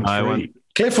scored 1-3.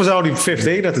 Cliff was only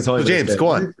 15 at the time. So James, go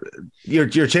on. You're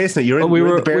chasing it. You're in. We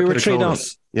were 3 down.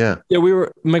 Yeah. We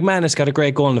were. McManus got a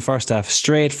great goal in the first half,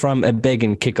 straight from a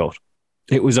begging kick out.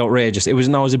 It was outrageous. It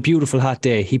was a beautiful hot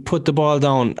day. He put the ball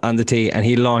down on the tee and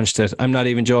he launched it. I'm not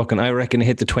even joking. I reckon it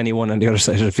hit the 21 on the other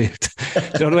side of the field.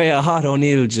 The other way a hot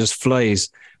O'Neill just flies.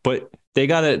 But they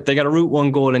got a route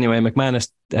one goal anyway. McManus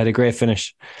had a great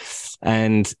finish.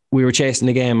 And we were chasing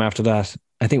the game after that.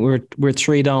 I think we're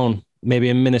 3 down, maybe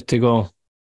a minute to go.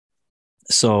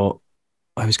 So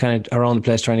I was kind of around the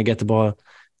place trying to get the ball.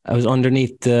 I was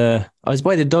I was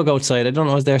by the dugout side. I don't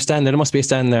know, was there a stand there? There must be a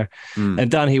stand there.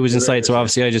 And Donaghy was inside, so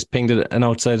obviously I just pinged it an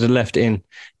outside to the left in.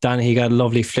 Donaghy got a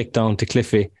lovely flick down to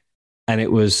Cliffy, and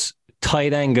it was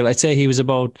tight angle. I'd say he was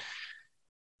about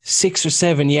 6 or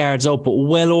 7 yards out, but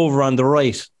well over on the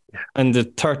right and the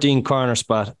 13 corner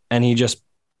spot, and he just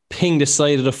pinged the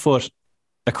side of the foot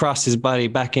across his body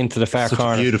back into the far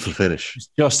corner. A beautiful finish.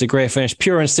 Just a great finish,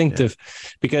 pure instinctive.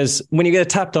 Because when you get a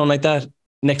tap down like that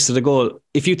next to the goal,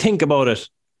 if you think about it,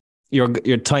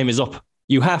 your time is up.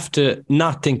 You have to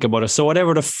not think about it. So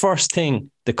whatever the first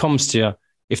thing that comes to you,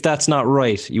 if that's not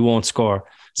right, you won't score.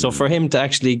 So for him to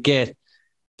actually get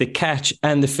the catch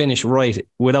and the finish right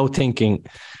without thinking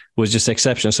was just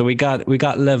exceptional. So we got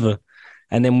level,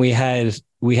 and then we had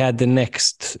the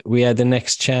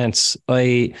next chance.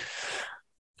 I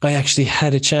actually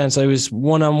had a chance. I was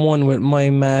 1-on-1 with my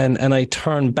man, and I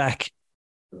turned back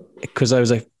because I was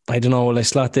like, I don't know, will I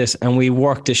slot this? And we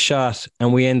worked a shot,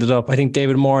 and we ended up, I think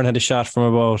David Moran had a shot from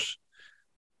about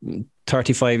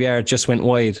 35 yards, just went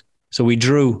wide. So we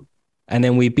drew, and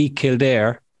then we beat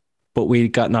Kildare, but we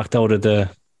got knocked out of the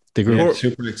group.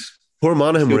 Yeah, poor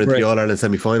Monaghan were in the All-Ireland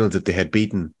semi-finals if they had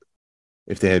beaten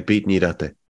you that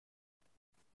day.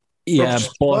 Yeah,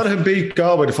 but Monaghan beat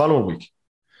Galway the following week.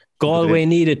 Galway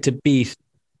needed to beat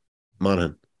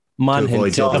Monaghan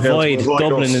to avoid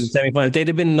Dublin in the semi-final. They'd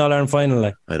have been in the All-Ireland final.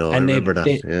 Like. I know, I remember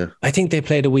that. I think they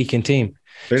played a weekend team.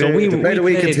 They played a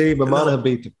weekend team, and Monaghan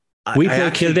beat them. We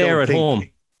played Kildare at home.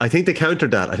 I think they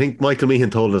countered that. I think Michael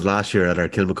Meehan told us last year at our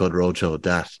Kilmacud Roadshow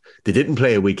that they didn't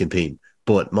play a weekend team,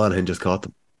 but Monaghan just caught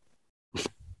them.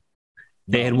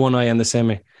 They had one eye on the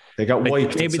semi. They got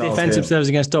wiped. Maybe they fancied themselves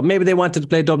against Dublin. Maybe they wanted to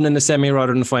play Dublin in the semi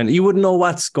rather than the final. You wouldn't know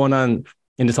what's going on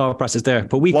in the thought process there.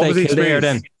 But we played Kildare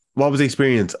then. What was the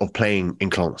experience of playing in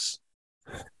Clones?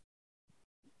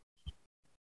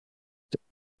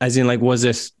 As in, like, was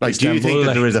it like? Do you think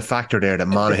that there is a factor there that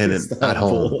Monaghan at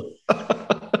home?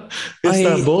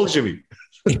 Istanbul, Jimmy.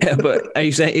 Yeah, but are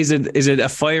you saying is it a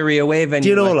fiery away venue? Do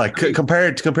you know, like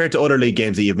compared to other league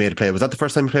games that you've made to play, was that the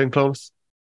first time you played in Clones?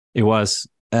 It was.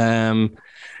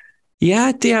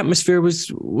 Yeah, the atmosphere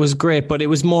was great, but it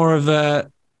was more of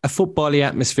a football-y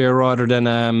atmosphere rather than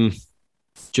an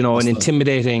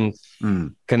intimidating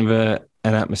kind of an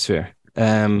atmosphere.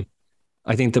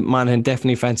 I think that Monaghan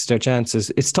definitely fancied their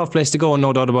chances. It's a tough place to go,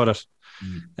 no doubt about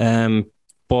it.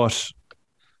 But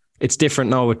it's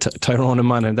different now with Tyrone and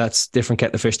Monaghan. That's different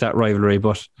kettle of fish, that rivalry.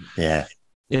 But yeah,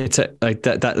 it's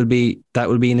that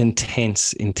will be an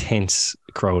intense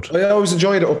crowd. I always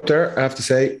enjoyed it up there, I have to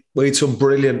say. We had some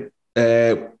brilliant.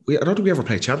 I don't think we ever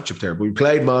played championship there, but we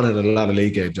played Monaghan in a lot of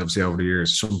league games, obviously, over the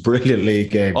years. Some brilliant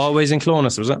league games. Always in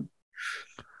Clonus, was it?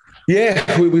 Yeah,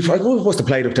 I must have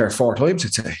played up there 4 times,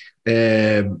 I'd say.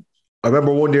 I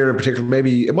remember one year in particular,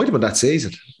 maybe it might have been that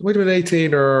season. It might have been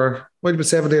 18 or might have been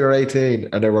 17 or 18,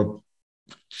 and there were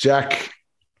Jack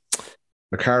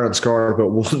McCarron scored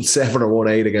about 1-7 or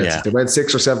 1-8 against us. They went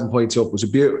 6 or 7 points up. It was I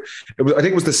think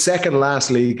it was the second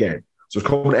last league game. So it was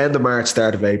coming end of March,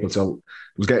 start of April. So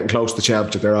it was getting close to the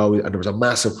championship there always, and there was a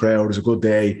massive crowd. It was a good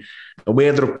day. And we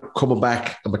ended up coming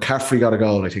back, and McCaffrey got a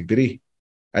goal, I think. Did he?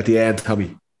 At the end,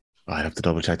 Tommy. I'd have to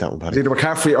double check that one, Paddy. Either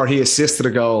McCaffrey or he assisted a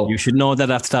goal. You should know that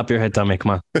off the top of your head, Tommy.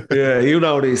 Come on. Yeah, you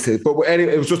know these things. But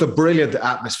anyway, it was just a brilliant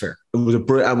atmosphere. It was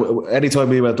anytime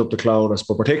we went up to Clonus,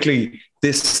 but particularly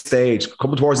this stage,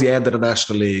 coming towards the end of the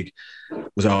National League,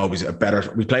 was always a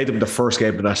better. We played them the first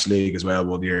game of the National League as well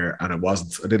one year, and I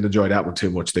didn't enjoy that one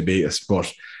too much. They beat us.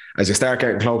 But as you start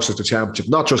getting closer to championship,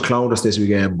 not just Clonus this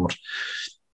weekend, but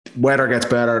weather gets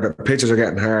better, the pitches are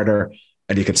getting harder,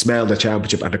 and you can smell the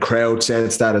championship, and the crowd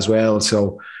sense that as well.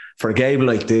 So for a game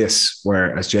like this,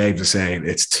 where, as James is saying,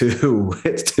 it's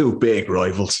two big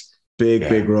rivals,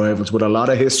 big rivals with a lot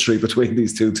of history between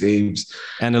these two teams.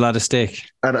 And a lot at stake.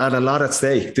 And a lot at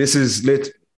stake. This is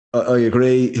lit. I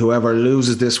agree. Whoever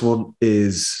loses this one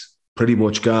is pretty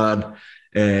much gone.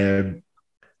 I'm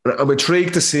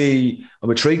intrigued to see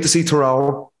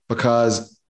Tyrone,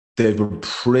 because they've been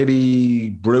pretty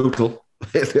brutal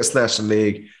in this National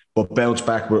League, but bounced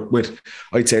back with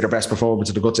I'd say, their best performance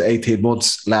in the guts of 18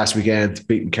 months last weekend,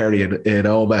 beating Kerry in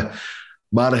Oma.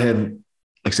 Monaghan,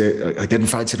 like I say, I didn't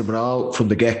fancy them at all from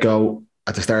the get-go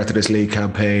at the start of this league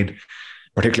campaign.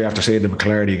 particularly after seeing them in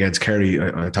clarity against Kerry,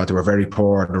 I thought they were very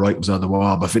poor and the writing was on the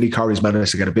wall. But Vinnie Corey's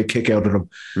managed to get a big kick out of them.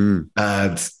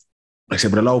 And like I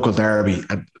said, with a local derby,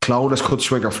 and Clonus could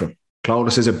swing her for them.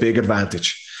 Clonus is a big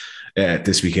advantage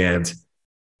this weekend.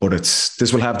 But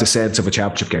this will have the sense of a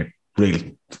championship game,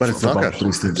 really. But it's not good.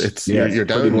 It's you're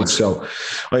down. Pretty much so.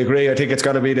 I agree. I think it's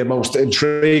going to be the most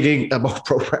intriguing and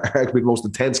the most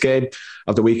intense game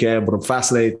of the weekend. But I'm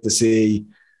fascinated to see,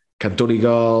 can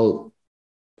Donegal,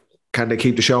 can they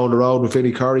keep the show on the road with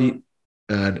Vinnie Corey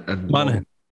and Monaghan?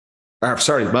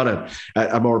 Monaghan.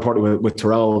 And more importantly with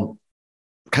Tyrone,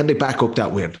 can they back up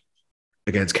that win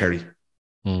against Kerry?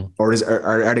 Or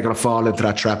are they going to fall into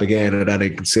that trap again and that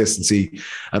inconsistency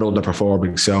and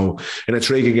underperforming? So an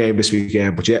intriguing game this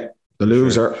weekend, but yeah, the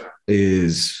loser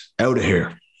is out of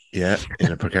here. Yeah,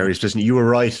 in a precarious position. You were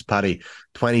right, Paddy.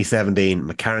 2017,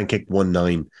 McCarran kicked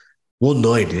 1-9.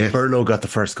 1-9, yeah. Burno got the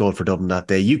first goal for Dublin that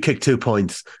day. You kicked 2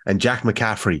 points, and Jack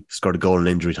McCaffrey scored a goal in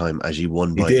injury time as you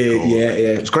won by a goal. Yeah.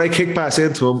 It was a great kick pass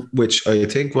into him, which I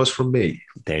think was from me.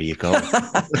 There you go.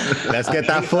 Let's get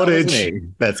that footage.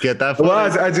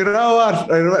 Well, you know what?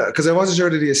 Because I wasn't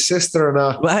sure did he assist or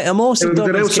not. Well, most of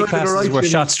Dublin's kick passes were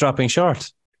shots dropping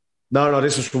short. No,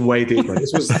 this was from way deeper.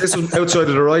 This was outside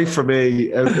of the right for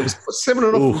me. It was similar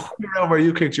enough around where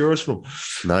you kicked yours from.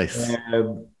 Nice.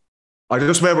 I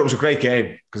just remember it was a great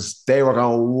game because they were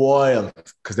going wild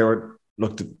because they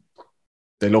looked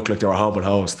like they were home and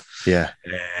host. Yeah.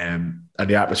 And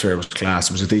the atmosphere was class.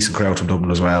 It was a decent crowd from Dublin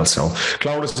as well. So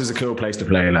Clonus is a cool place to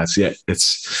play, lads. Yeah,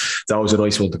 it's always a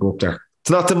nice one to go up there. It's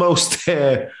not the most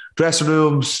dressing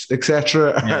rooms,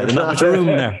 etc. Yeah, not much room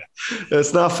there.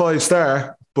 It's not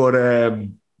 5-star, but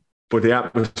the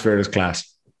atmosphere is class.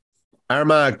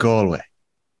 Armagh, Galway.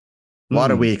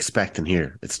 What are we expecting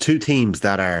here? It's two teams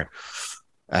that are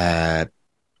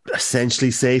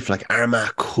essentially safe. Like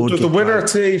Armagh could. The winner,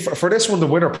 for this one, the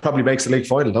winner probably makes the league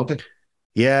final, don't they?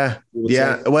 Yeah.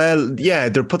 Well, yeah,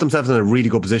 they're put themselves in a really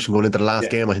good position going into the last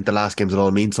game. I think the last games will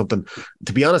all mean something.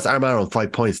 To be honest, Armagh are on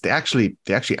 5 points. They actually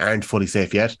aren't fully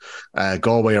safe yet.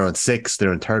 Galway are on 6.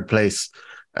 They're in third place.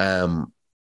 This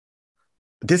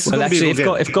is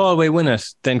if Galway win it,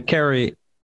 then Kerry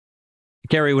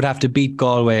would have to beat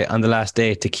Galway on the last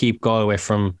day to keep Galway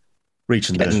from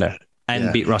reaching there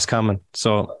and beat Roscommon.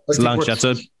 So it's a long shot.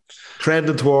 So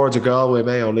trending towards a Galway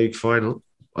Mayo League final.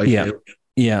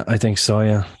 Yeah, I think so.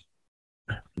 Yeah,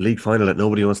 league final that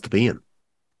nobody wants to be in.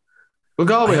 Well,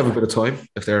 Galway have a bit of time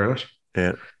if they're out.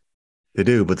 Yeah, they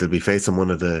do, but they'll be facing one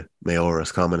of the Mayo or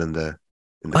Roscommon in the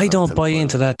I don't buy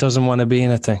into that. Doesn't want to be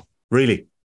in a thing. Really?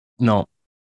 No,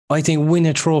 I think win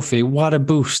a trophy. What a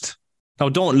boost. Now,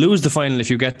 don't lose the final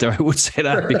if you get there. I would say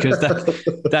that because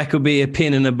that could be a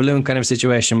pin in a balloon kind of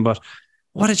situation. But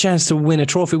what a chance to win a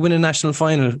trophy, win a national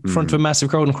final in front of a massive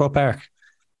crowd in Croke Park.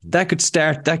 That could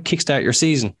kickstart your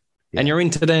season. Yeah. And you're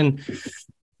into then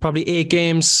probably 8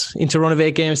 games, into a run of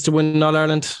 8 games to win All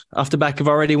Ireland off the back of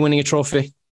already winning a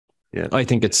trophy. Yeah, I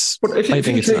think it's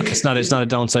not a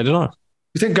downside at all.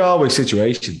 You think Galway's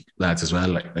situation, lads, as well,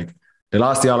 like they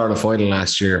lost the All Ireland final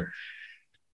last year.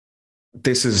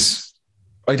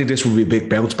 I think this would be a big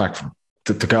bounce back from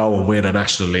to go and win a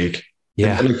national league.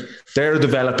 Yeah, and they're a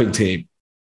developing team.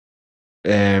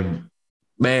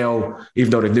 Mayo,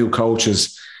 even though they're new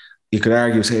coaches, you could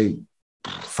argue, say,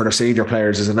 for their senior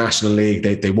players as a national league,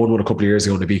 they won one a couple of years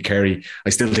ago and they beat Kerry.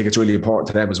 I still think it's really important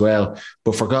to them as well.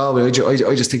 But for Galway, I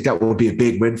just think that would be a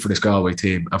big win for this Galway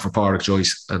team and for Pádraig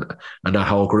Joyce and that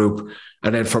whole group.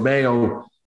 And then for Mayo,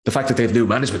 the fact that they have a new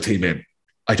management team in,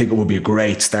 I think it would be a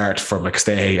great start for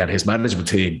McStay and his management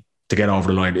team to get over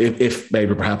the line. If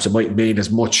maybe perhaps it might mean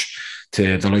as much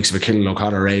to the likes of a Killen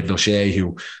O'Connor, Aidan O'Shea,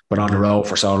 who been on the road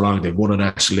for so long. They've won a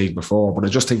National League before. But I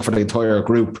just think for the entire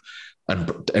group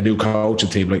and a new coaching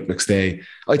team like McStay,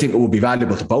 I think it would be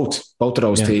valuable to both of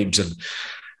those teams. And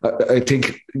I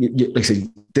think, like I say,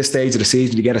 this stage of the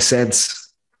season, you get a sense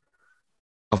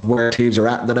of where teams are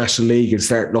at in the National League and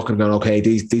start looking and going, okay,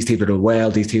 these teams are doing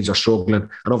well, these teams are struggling.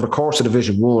 And over the course of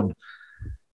Division 1,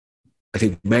 I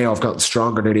think Mayo have gotten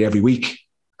stronger nearly every week.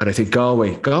 And I think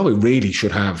Galway really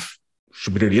should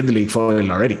be nearly in the league final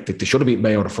already. They should have beaten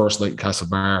Mayo the first night in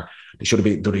Castlebar. They should have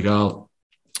beaten Donegal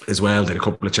as well. They had a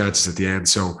couple of chances at the end.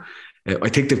 So I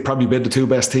think they've probably been the 2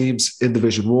 best teams in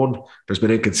Division 1. There's been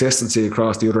inconsistency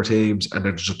across the other teams, and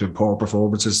there's just been poor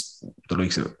performances, the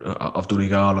likes of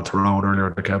Donegal and Tyrone earlier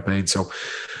in the campaign. So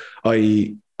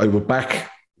I would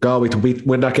back Galway to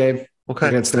win that game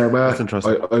against Armagh. That's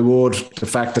interesting. I would. The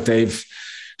fact that they're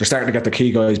starting to get the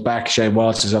key guys back. Shane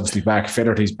Walsh is obviously back.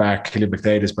 Finnerty's back. Killian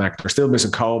McDade is back. They're still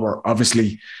missing Comer.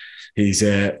 Obviously, he's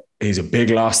a big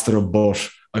loss to them, but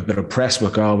I've been impressed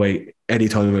with Galway any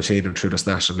time I've seen them through this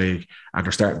National League, and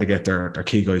they're starting to get their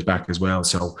key guys back as well.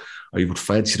 So I would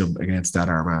fancy them against that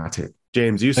Armagh team.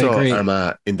 James, you saw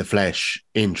Armagh in the flesh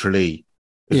in Tralee.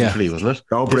 Tralee, wasn't it?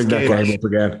 Don't bring that game up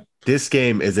again. This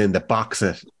game is in the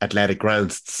Boxit Athletic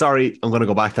Grounds. Sorry, I'm going to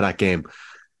go back to that game.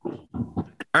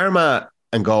 Armagh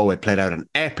and Galway played out an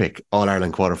epic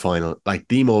All-Ireland quarter-final, like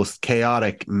the most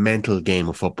chaotic mental game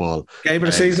of football. Game of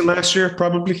the season last year,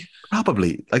 probably.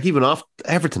 Probably. Like even off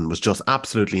Everton was just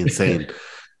absolutely insane.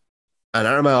 And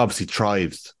Armagh obviously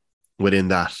thrives within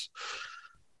that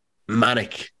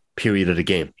manic period of the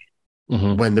game.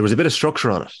 Mm-hmm. When there was a bit of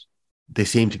structure on it, they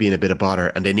seemed to be in a bit of bother,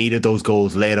 and they needed those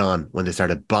goals late on when they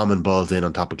started bombing balls in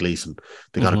on top of Gleeson.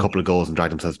 They got a couple of goals and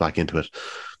dragged themselves back into it.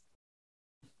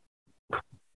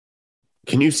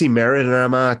 Can you see merit in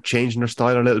Armagh changing their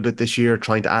style a little bit this year,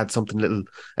 trying to add something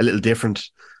a little different,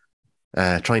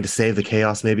 trying to save the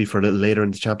chaos maybe for a little later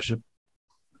in the championship?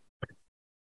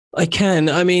 I can.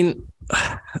 I mean,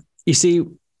 you see,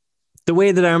 the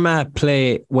way that Armagh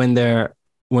play when they're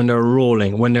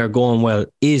rolling, when they're going well,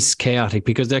 is chaotic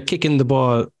because they're kicking the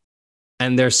ball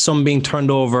and there's some being turned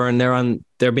over and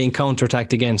they're being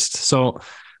counterattacked against. So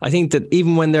I think that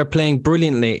even when they're playing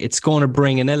brilliantly, it's going to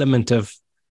bring an element of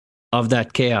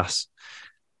that chaos.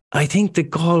 I think the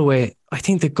Galway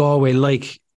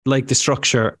like the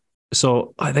structure.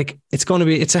 So I think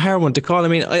it's a hard one to call. I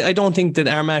mean, I don't think that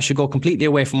Armagh should go completely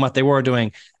away from what they were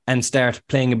doing and start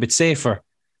playing a bit safer,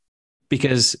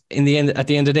 because at the end of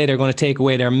the day, they're going to take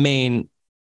away their main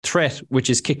threat, which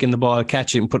is kicking the ball,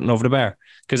 catching it and putting it over the bar.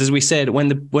 Because as we said, when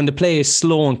the play is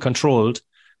slow and controlled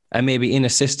and maybe in a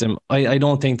system, I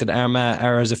don't think that Armagh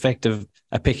are as effective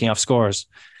at picking off scores.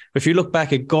 If you look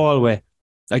back at Galway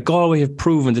have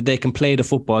proven that they can play the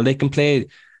football. They can play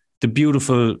the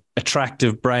beautiful,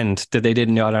 attractive brand that they did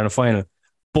in the All-Ireland final.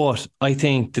 But I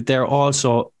think that they're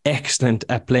also excellent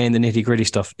at playing the nitty-gritty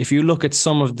stuff. If you look at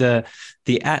some of the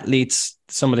athletes,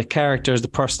 some of the characters, the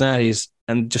personalities,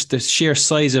 and just the sheer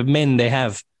size of men they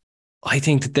have, I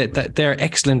think that they're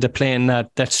excellent at playing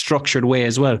that structured way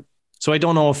as well. So I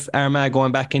don't know if Armagh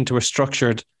going back into a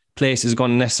structured place is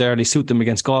going to necessarily suit them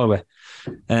against Galway.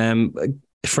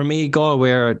 For me,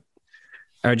 Galway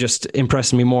are just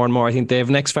impressing me more and more. I think they have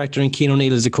an X factor in Cian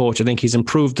O'Neill as a coach. I think he's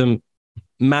improved them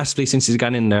massively since he's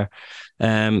gone in there.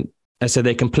 I said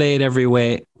they can play it every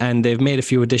way, and they've made a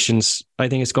few additions. I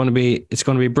think it's going to be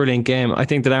a brilliant game. I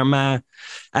think that Armagh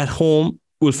at home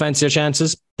will fancy their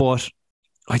chances, but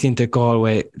I think that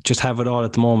Galway just have it all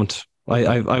at the moment.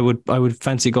 I would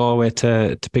fancy Galway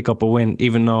to pick up a win,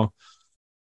 even though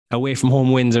away from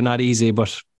home wins are not easy,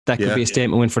 but that could be a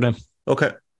statement win for them.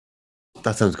 Okay.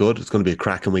 That sounds good. It's going to be a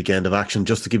cracking weekend of action.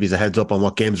 Just to give you a heads up on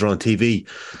what games are on TV.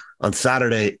 On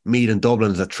Saturday, Meath and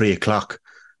Dublin is at 3:00.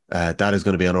 That is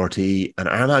going to be on RTE. And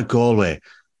Armagh Galway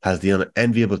has the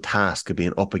unenviable task of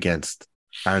being up against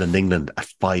Ireland England at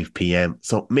 5 p.m.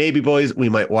 So maybe, boys, we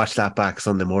might watch that back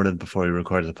Sunday morning before we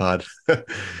record the pod.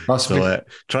 Possibly.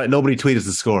 So nobody tweet us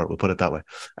the score. We'll put it that way.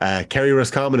 Kerry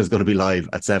Roscommon is going to be live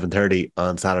at 7:30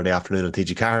 on Saturday afternoon on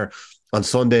TG Car. On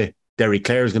Sunday, Derry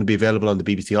Clare is going to be available on the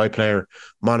BBC iPlayer.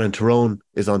 Monaghan Tyrone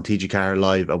is on TG Car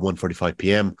live at 1:45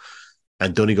 p.m.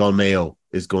 And Donegal Mayo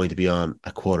is going to be on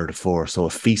at 3:45. So a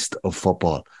feast of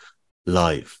football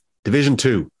live. Division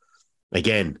 2.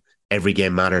 Again, every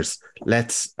game matters.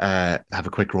 Let's have a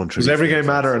quick run through. Does every game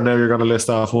matter? And now you're going to list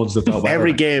off ones that don't matter.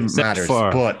 Every game matters,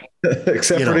 but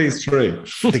except for these three.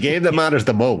 The game that matters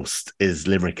the most is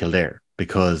Limerick Kildare,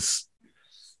 because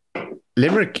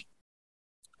Limerick,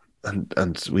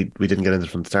 and we didn't get into it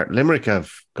from the start, Limerick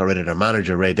have got rid of their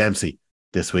manager, Ray Dempsey,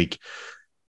 this week.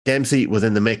 Dempsey was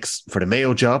in the mix for the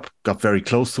Mayo job, got very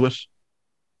close to it.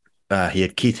 He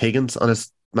had Keith Higgins on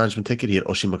his management ticket. He had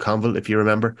Oisin McConville, if you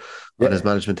remember, on his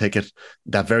management ticket.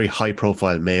 That very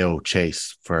high-profile Mayo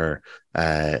chase for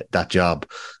that job.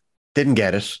 Didn't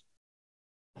get it.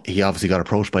 He obviously got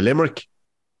approached by Limerick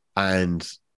and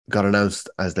got announced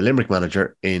as the Limerick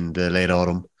manager in the late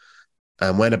autumn,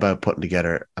 and went about putting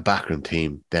together a backroom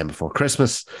team then before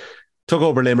Christmas. Took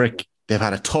over Limerick. They've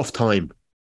had a tough time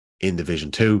in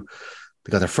Division 2.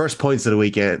 They got their first points of the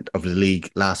weekend of the league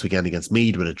last weekend against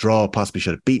Meath with a draw, possibly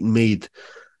should have beaten Meath.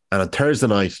 And on Thursday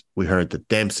night, we heard that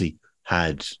Dempsey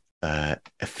had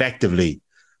effectively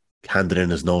handed in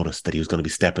his notice that he was going to be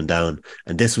stepping down.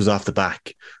 And this was off the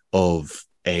back of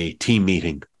a team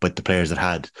meeting with the players that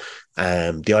had.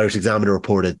 The Irish Examiner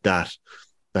reported that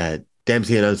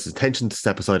Dempsey announced his intention to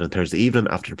step aside on Thursday evening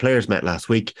after the players met last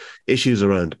week. Issues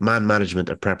around man management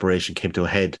and preparation came to a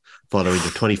head following the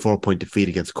 24-point defeat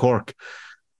against Cork.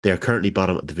 They are currently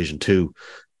bottom of Division 2,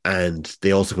 and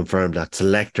they also confirmed that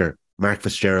selector Mark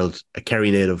Fitzgerald, a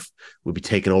Kerry native, will be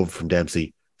taken over from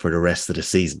Dempsey for the rest of the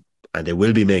season, and they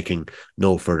will be making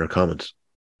no further comment.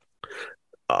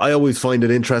 I always find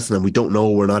it interesting, and we don't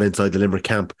know, we're not inside the Limerick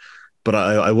camp, but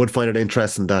I would find it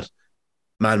interesting that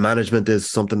man management is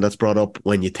something that's brought up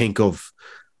when you think of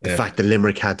the fact that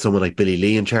Limerick had someone like Billy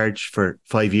Lee in charge for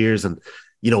 5 years and,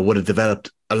 would have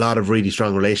developed a lot of really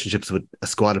strong relationships with a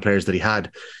squad of players that he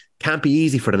had. Can't be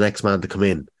easy for the next man to come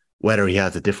in, whether he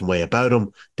has a different way about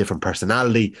him, different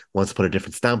personality, wants to put a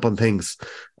different stamp on things.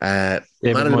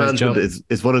 Management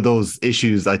is one of those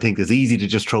issues I think is easy to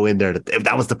just throw in there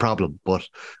that was the problem. But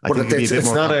I think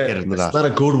it's not a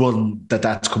good one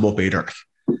that's come up either.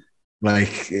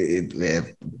 Like,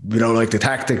 we don't like the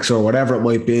tactics or whatever it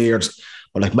might be,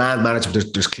 but like man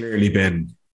management, there's clearly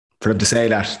been, for them to say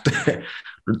that,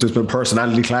 there's been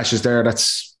personality clashes there.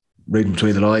 That's reading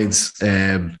between the lines.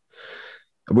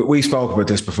 We spoke about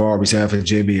this before, myself and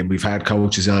Jimmy, and we've had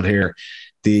coaches on here.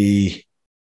 You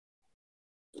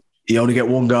only get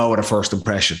one go at a first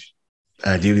impression,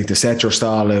 and you need to set your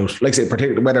style out. Like I say,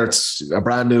 particularly whether it's a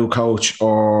brand new coach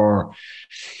or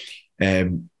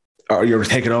you're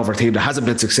taking over a team that hasn't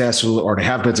been successful or they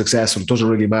have been successful, it doesn't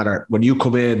really matter. When you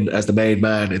come in as the main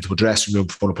man into a dressing room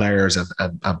full of players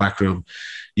and back room,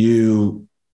 you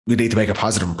need to make a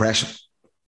positive impression.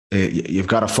 You've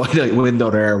got a finite window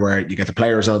there where you get the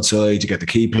players on side, you get the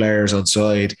key players on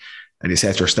side, and you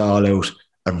set your style out.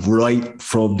 And right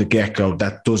from the get-go,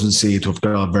 that doesn't seem to have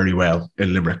gone very well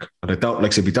in Limerick. And I don't,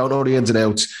 like I said, we don't know the ins and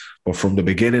outs, but from the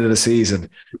beginning of the season,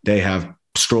 they have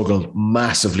struggled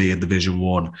massively in Division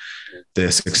 1. The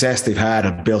success they've had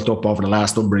and built up over the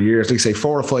last number of years, like I say,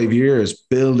 4 or 5 years,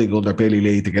 building under Billy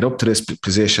Lee to get up to this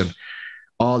position,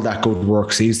 all that good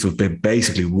work seems to have been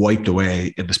basically wiped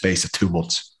away in the space of 2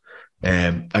 months.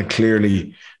 And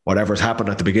clearly, whatever's happened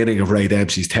at the beginning of Ray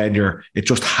Dempsey's tenure, it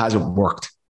just hasn't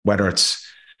worked. Whether it's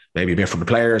maybe a bit from the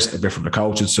players, a bit from the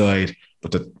coaching side,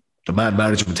 but the man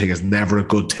management thing is never a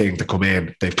good thing to come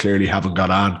in. They've clearly haven't got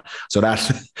on. So that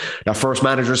first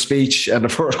manager's speech and the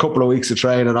first couple of weeks of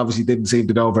training obviously didn't seem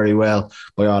to go very well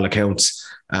by all accounts.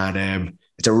 And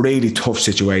it's a really tough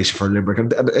situation for Limerick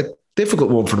and a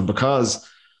difficult one for them because,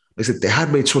 like I said, they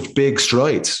had made such big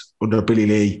strides under Billy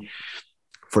Lee.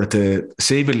 For it to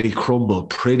seemingly crumble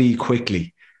pretty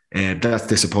quickly, and that's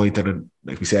disappointing. And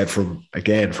like we said, from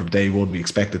day one, we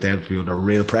expected them to be under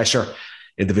real pressure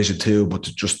in Division 2, but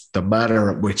just the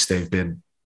manner in which they've been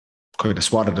kind of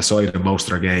swatted aside in most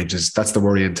of their games that's the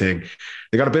worrying thing.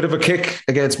 They got a bit of a kick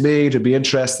against Meath. It'd be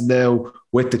interesting now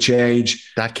with the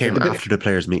change. That came after the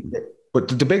players' meeting. But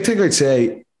the big thing I'd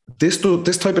say, this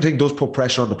type of thing does put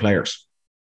pressure on the players.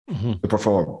 To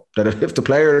perform. That if the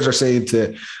players are saying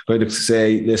to kind of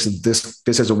say, listen, this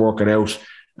isn't working out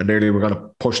and nearly we're going to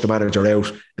push the manager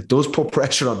out, it does put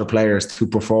pressure on the players to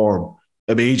perform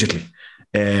immediately.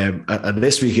 And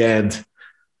this weekend,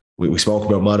 we spoke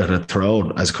about Monaghan and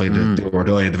Tyrone as kind of do or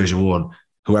die in Division 1.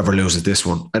 Whoever loses this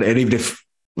one, and even if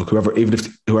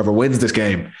whoever wins this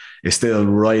game is still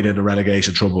right in the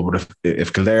relegation trouble, but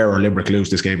if Kildare or Limerick lose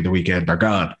this game in the weekend, they're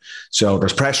gone. So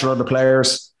there's pressure on the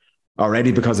players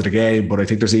already because of the game, but I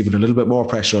think there's even a little bit more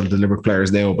pressure on the Limerick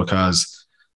players now because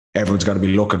everyone's got to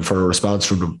be looking for a response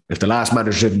from them. If the last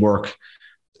manager didn't work,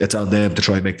 it's on them to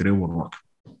try and make the new one work.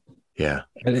 Yeah,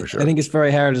 sure. I think it's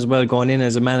very hard as well going in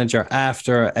as a manager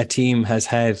after a team has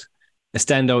had a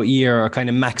standout year or kind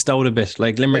of maxed out a bit.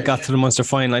 Like Limerick got to the Munster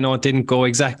final. I know it didn't go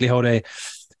exactly how they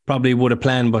probably would have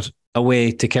planned, but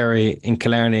away to Kerry in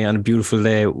Killarney on a beautiful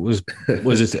day was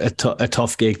a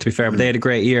tough gig, to be fair, but they had a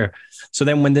great year. So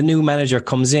then when the new manager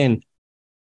comes in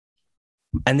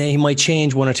and then he might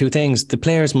change one or two things, the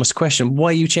players must question, why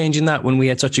are you changing that when we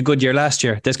had such a good year last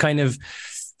year? There's kind of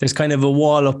a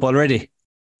wall up already.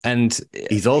 And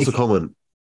he's also coming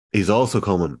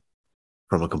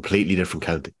from a completely different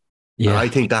county. Yeah. And I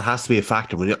think that has to be a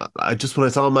factor. When I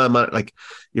saw man, like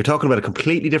you're talking about a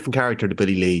completely different character to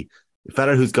Billy Lee, a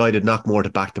fella who's guided Knockmore to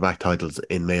back-to-back titles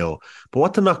in Mayo. But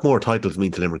what do Knockmore titles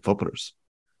mean to Limerick footballers?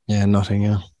 Yeah, nothing.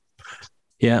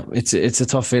 Yeah, it's a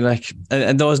toughie. Like,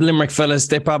 and those Limerick fellas,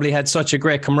 they probably had such a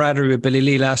great camaraderie with Billy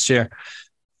Lee last year,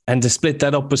 and to split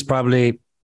that up was probably,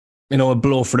 a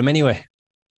blow for them anyway.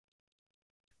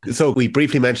 So we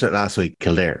briefly mentioned it last week.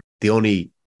 Kildare, the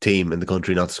only team in the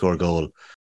country not to score a goal.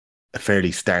 A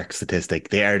fairly stark statistic.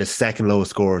 They are the second lowest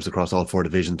scorers across all 4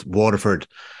 divisions. Waterford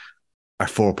are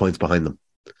 4 points behind them.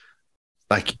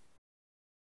 Like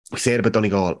we say it about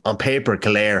Donegal. On paper,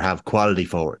 Kildare have quality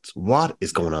forwards. What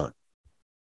is going on?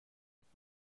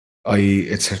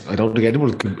 I don't think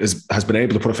anyone has been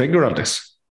able to put a finger on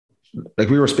this. Like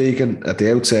we were speaking at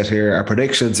the outset here, our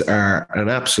predictions are an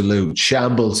absolute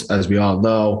shambles, as we all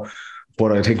know.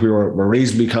 But I think we're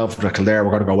reasonably confident that Kildare were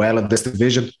going to go well in this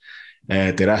division. They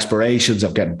had aspirations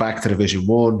of getting back to Division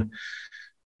 1,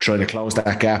 trying to close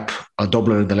that gap on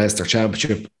Dublin in the Leinster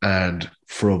Championship. And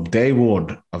from day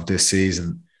one of this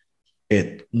season,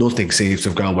 nothing seems to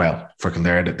have gone well for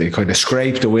Kildare. They kind of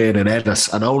scraped the win in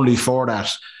Ennis, and only for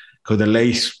that kind of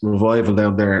late revival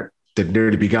down there, they'd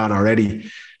nearly be gone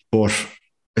already. But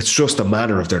it's just the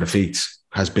manner of their defeats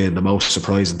has been the most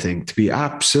surprising thing. To be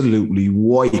absolutely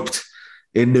wiped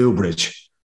in Newbridge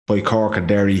by Cork and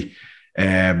Derry.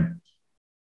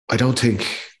 I don't think...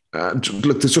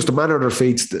 look, it's just the manner of their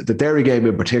defeats. The Derry game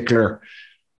in particular,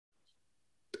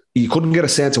 you couldn't get a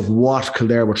sense of what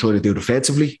Kildare were trying to do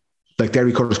defensively. Like,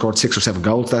 Derry could have scored 6 or 7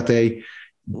 goals that day.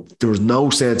 There was no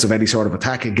sense of any sort of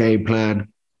attacking game plan.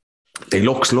 They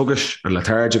look sluggish and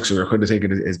lethargic, so you're kind of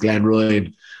thinking, is Glenn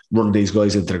Ryan running these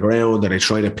guys into the ground? Are they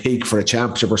trying to peak for a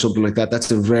championship or something like that? That's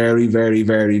a very, very,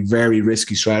 very, very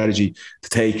risky strategy to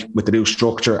take with the new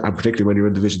structure, and particularly when you're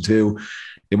in Division 2.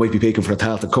 They might be peaking for a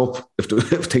Tailteann Cup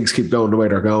if things keep going the way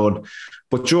they're going.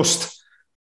 But just,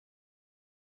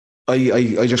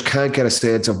 I just can't get a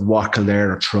sense of what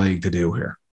Kildare are trying to do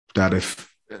here. That if,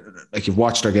 like, you've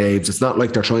watched their games, it's not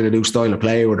like they're trying a new style of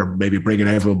play where they're maybe bringing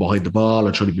everyone behind the ball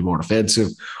and trying to be more defensive,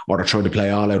 or they're trying to play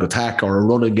all-out attack or a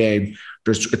running game.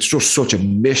 It's just such a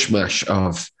mishmash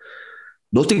of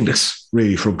nothingness,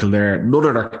 really, from Kildare. None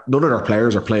of their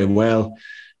players are playing well.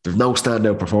 There's no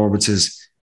standout performances.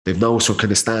 They've no sort of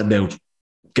kind of standout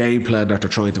game plan that they're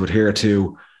trying to adhere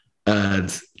to.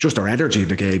 And just their energy in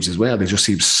the games as well. They just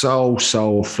seem so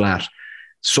flat.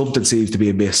 Something seems to be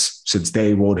amiss since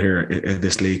day one here in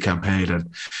this league campaign.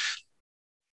 And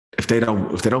if they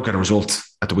don't get a result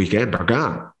at the weekend, they're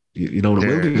gone. You know, it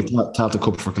will be the Tailteann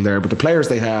Cup for Kildare. But the players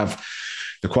they have,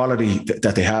 the quality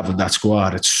that they have in that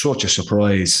squad, it's such a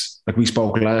surprise. Like we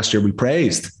spoke last year, we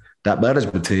praised that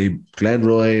management team, Glenn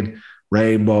Ryan,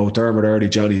 Rainbow, Dermot Early,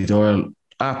 Johnny Doyle,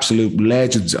 absolute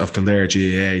legends of Kildare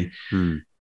GAA.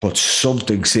 But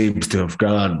something seems to have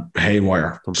gone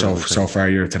haywire so far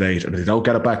year to date. And if they don't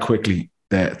get it back quickly,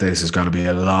 this is going to be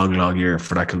a long, long year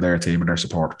for that Kildare team and their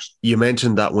supporters. You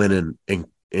mentioned that win in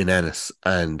Ennis,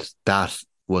 and that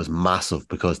was massive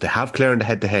because they have Clare in the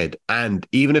head-to-head. And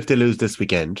even if they lose this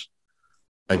weekend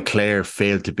and Clare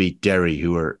failed to beat Derry,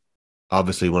 who are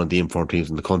obviously one of the informed teams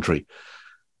in the country,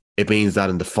 it means that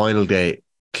in the final day,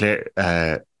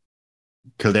 Kildare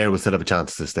will still have a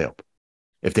chance to stay up.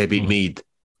 If they beat Meath,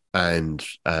 and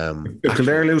if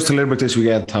Kildare lose to Limerick this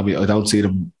weekend, Tommy, I don't see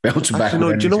them bouncing back.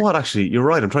 No, do you know what? Actually, you're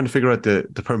right. I'm trying to figure out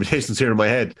the permutations here in my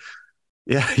head.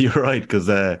 Yeah, you're right, because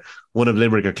one of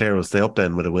Limerick or Clare will stay up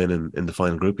then with a win in the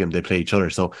final group game. They play each other,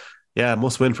 so yeah,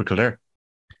 must win for Kildare.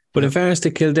 But in fairness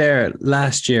to Kildare,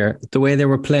 last year, the way they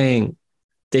were playing,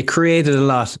 they created a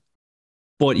lot,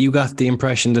 but you got the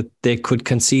impression that they could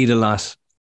concede a lot.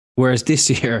 Whereas this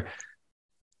year,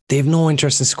 they have no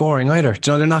interest in scoring either. You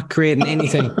know, they're not creating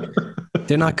anything.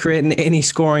 They're not creating any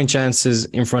scoring chances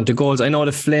in front of goals. I know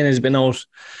that Flynn has been out,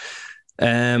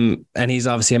 and he's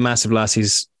obviously a massive loss.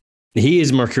 He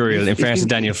is mercurial in fairness to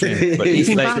Daniel Flynn. But he's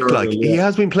been back, he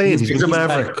has been playing. He's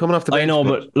maverick coming off the bench. I know,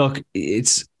 but look,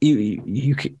 it's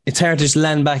hard to just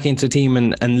land back into a team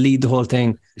and lead the whole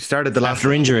thing. He started the last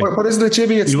after injury. But isn't it,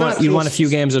 Jimmy? You want a few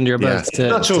games under your belt. It's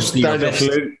not just Daniel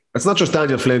Flynn. It's not just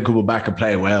Daniel Flynn coming back and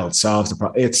playing well. It solves the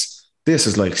problem. This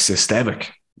is like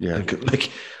systemic. Yeah,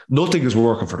 like nothing is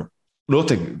working for them.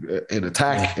 Nothing in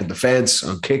attack, in defence,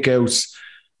 on kickouts,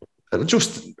 and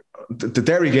just the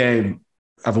Derry game.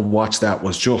 Having watched that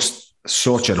was just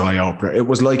such an eye opener. It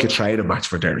was like a training match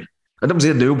for Derry, and it was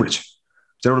in Newbridge.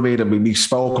 Do you know what I mean? I mean, we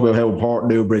spoke about how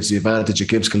important Newbridge, the advantage it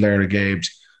gives Kildare in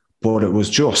games, but it was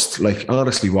just like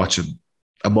honestly watching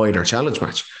a minor challenge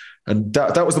match. And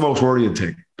that was the most worrying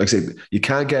thing. Like I said, you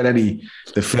can't get any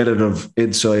definitive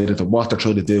insight into what they're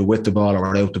trying to do with the ball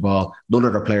or without the ball. None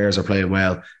of their players are playing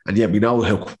well. And yet we know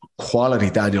how quality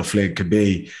Daniel Flynn can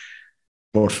be.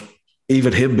 But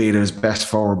even him being in his best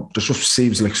form, there just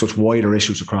seems like such wider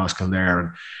issues across Kildare.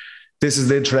 And this is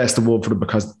an interesting one for them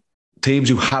because teams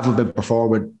who haven't been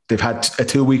performing, they've had a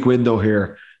 2-week window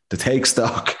here to take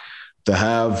stock, to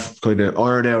have kind of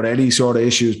iron out any sort of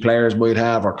issues players might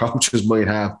have or coaches might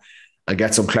have and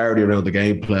get some clarity around the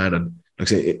game plan. And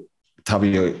like I say,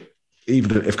 Tommy,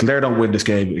 even if Kildare don't win this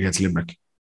game against Limerick,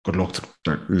 good luck to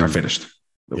them. They're finished.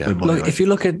 Yeah. Look, if you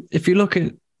look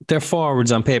at their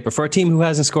forwards on paper, for a team who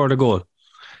hasn't scored a goal,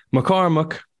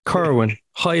 McCormack, Kerwin,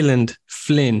 Hyland,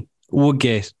 Flynn,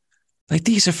 Woodgate, like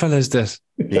these are fellas that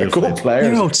they're good players.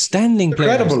 They're outstanding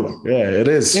players. Incredible. Yeah, it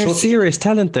is. There's serious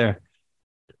talent there.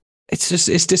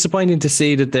 It's disappointing to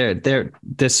see that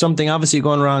there's something obviously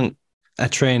going wrong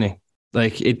at training.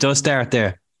 Like, it does start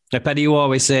there. Like, Paddy, you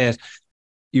always say it.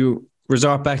 You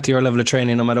resort back to your level of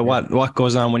training no matter what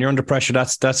goes on. When you're under pressure,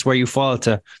 that's where you fall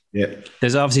to. Yeah.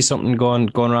 There's obviously something going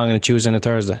wrong on a Tuesday and a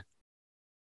Thursday.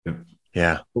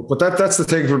 Yeah. But that's the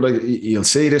thing. Like, you'll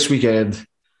see this weekend,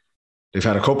 they've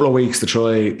had a couple of weeks to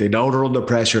try. They know they're under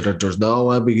pressure. That there's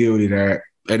no ambiguity there.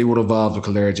 Anyone involved with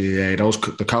Kildare GAA,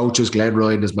 the coaches, Glenn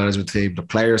Ryan, his management team, the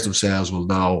players themselves will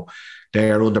know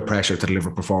they are under pressure to deliver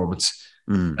performance.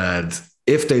 And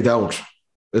if they don't,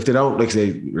 like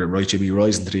say, right, Jimmy,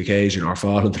 rising to the occasion or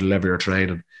falling to the level of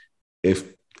training,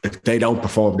 if they don't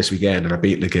perform this weekend and are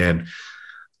beaten again,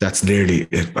 that's nearly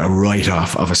a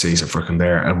write-off of a season for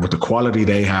Kildare. And with the quality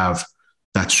they have,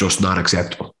 that's just not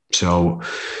acceptable. So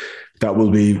that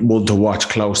will be one to watch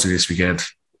closely this weekend.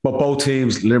 But both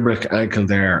teams, Limerick and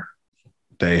Kildare,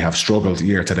 they have struggled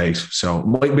year to date. So it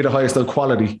might be the highest on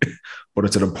quality, but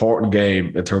it's an important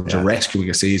game in terms of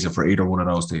rescuing a season for either one of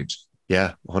those teams.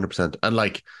 Yeah, 100%. And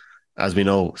like, as we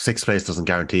know, sixth place doesn't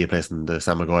guarantee a place in the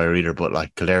Sam Maguire either, but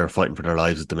like Kildare are fighting for their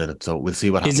lives at the minute. So we'll see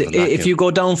what happens. If you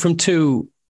go down from 2,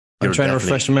 I'm trying to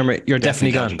refresh the memory, you're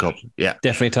definitely gone. Cup. Yeah.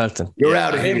 Definitely Talton. You're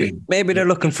out of here. Maybe they're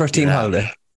looking for a team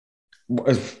holiday.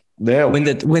 Yeah. Win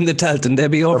the Talton, they'll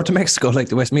be over to Mexico like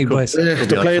the Westmeath boys. They're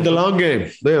playing the long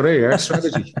game. There they are.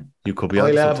 Strategy. You could be high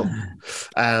on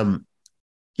level.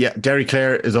 Derry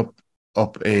Clare is up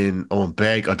in Owen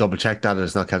Beg. I double checked that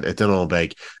it's in Owen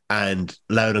Beg, and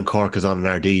Louth and Cork is on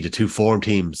an RD, the two form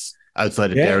teams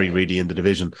outside of Derry really in the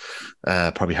division.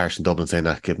 Probably harsh in Dublin saying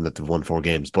that, given that they've won 4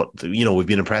 games, but you know, we've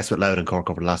been impressed with Louth and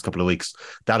Cork over the last couple of weeks.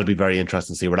 That'll be very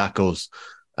interesting to see where that goes.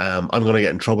 I'm going to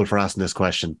get in trouble for asking this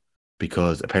question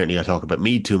because apparently I talk about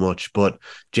Meath too much, but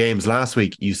James, last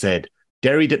week you said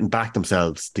Derry didn't back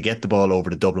themselves to get the ball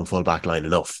over the Dublin full back line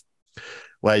enough.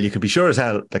 Well, you can be sure as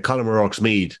hell that Colin O'Rourke's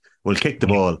Meath will kick the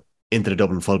ball into the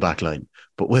Dublin full back line.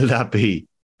 But will that be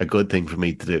a good thing for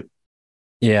Meath to do?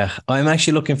 Yeah, I'm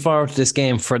actually looking forward to this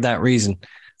game for that reason.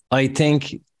 I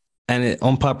think, and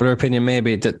unpopular opinion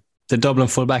maybe, that the Dublin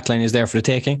full back line is there for the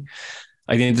taking.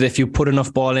 I think that if you put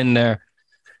enough ball in there,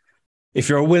 if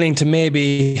you're willing to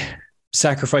maybe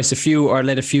sacrifice a few or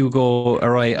let a few go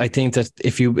awry, I think that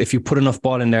if you put enough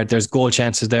ball in there, there's goal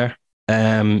chances there.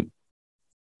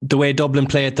 The way Dublin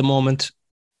play at the moment,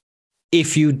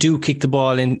 if you do kick the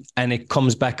ball in and it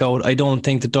comes back out, I don't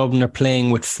think the Dublin are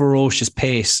playing with ferocious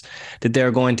pace that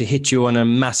they're going to hit you on a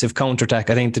massive counterattack.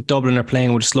 I think the Dublin are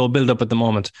playing with a slow build-up at the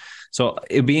moment. So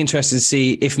it'd be interesting to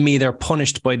see if they're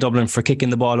punished by Dublin for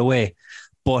kicking the ball away.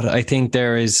 But I think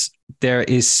there is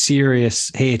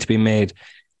serious hay to be made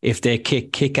if they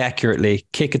kick accurately,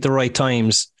 kick at the right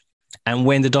times, and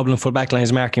when the Dublin full back line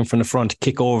is marking from the front,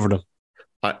 kick over them.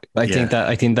 I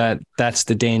think that's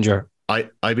the danger.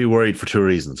 I'd be worried for 2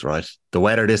 reasons, right? The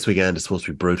weather this weekend is supposed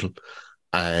to be brutal,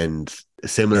 and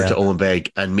similar to Owen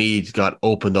Beg, and Meath got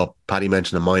opened up. Paddy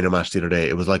mentioned a minor match the other day.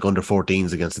 It was like under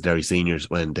 14s against the Derry seniors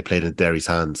when they played in Derry's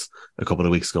hands a couple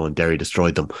of weeks ago, and Derry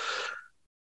destroyed them.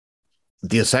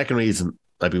 The second reason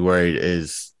I'd be worried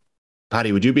is,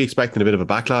 Paddy, would you be expecting a bit of a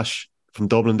backlash from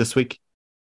Dublin this week?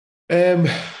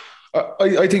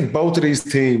 I think both of these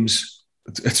teams,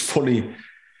 it's funny,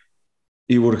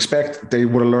 you would expect they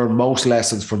would have learned most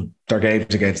lessons from their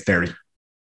games against Derry.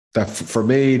 That for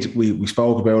Meath, we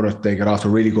spoke about it, they got off to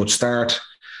a really good start,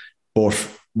 but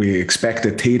we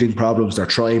expected teething problems. They're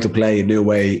trying to play a new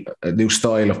way, a new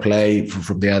style of play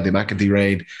from the Andy McEntee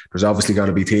reign. There's obviously going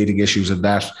to be teething issues in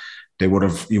that.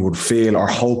 You would feel or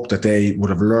hope that they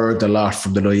would have learned a lot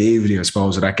from the naivety, I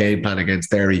suppose, of that game plan against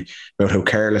Derry, about how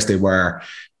careless they were,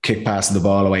 kick passing the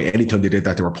ball away. Anytime they did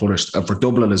that, they were punished. And for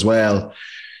Dublin as well,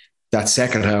 that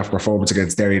second half performance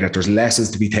against Derry, that there's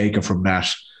lessons to be taken from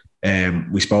that.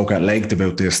 We spoke at length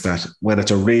about this, that when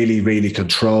it's a really, really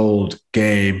controlled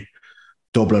game,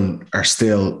 Dublin are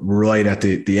still right at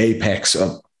the apex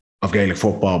of Gaelic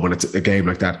football when it's a game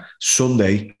like that.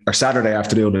 Sunday or Saturday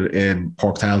afternoon in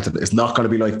Port Talton is not going to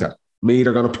be like that. Meath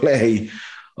are going to play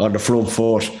on the front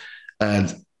foot,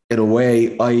 and in a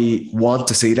way I want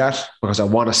to see that because I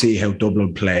want to see how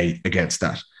Dublin play against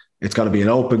that. It's going to be an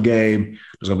open game.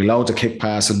 There's going to be loads of kick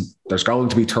passing. There's going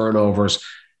to be turnovers.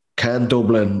 Can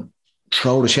Dublin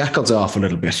throw the shackles off a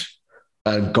little bit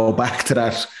and go back to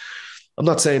that? I'm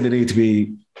not saying they need to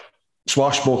be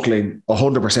swashbuckling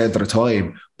 100% of the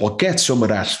time, but get some of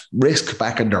that risk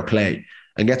back in their play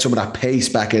and get some of that pace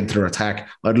back into their attack.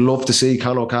 I'd love to see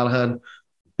Conor O'Callaghan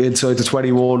inside the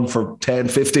 21 for 10,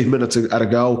 15 minutes at a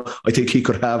go. I think he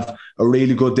could have a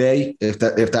really good day if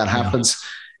that happens.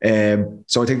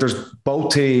 So I think there's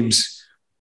both teams,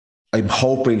 I'm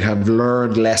hoping, have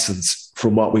learned lessons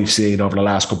from what we've seen over the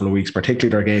last couple of weeks, particularly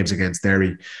their games against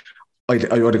Derry.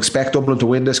 I would expect Dublin to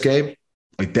win this game.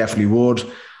 I definitely would.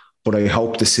 But I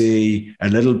hope to see a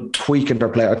little tweak in their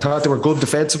play. I thought they were good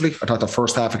defensively. I thought the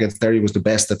first half against Derry was the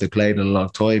best that they played in a long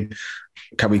time.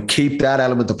 Can we keep that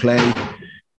element of play,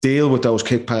 deal with those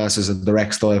kick passes and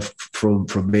direct style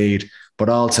from Meath, but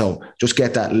also just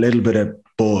get that little bit of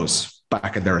buzz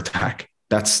back in their attack?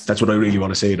 That's what I really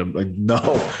want to see them. I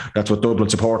know that's what Dublin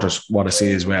supporters want to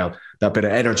see as well. That bit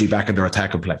of energy back in their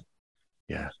attack and play.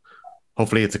 Yeah.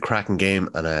 Hopefully it's a cracking game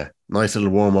and a nice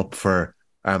little warm-up for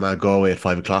Armagh Galway at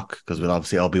 5 o'clock, because we'll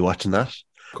obviously all be watching that.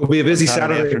 Could be a busy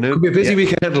Saturday afternoon. Could be a busy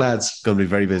weekend, lads. It's going to be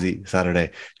very busy Saturday.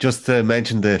 Just to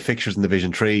mention the fixtures in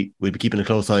Division 3, we'll be keeping a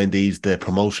close eye on these. The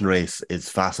promotion race is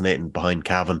fascinating behind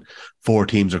Cavan. 4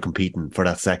 teams are competing for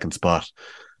that second spot.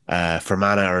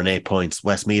 Fermanagh are on 8 points.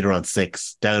 Westmeath are on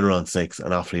 6. Down are on 6.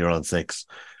 And Offaly are on 6.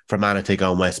 Fermanagh take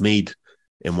on Westmeath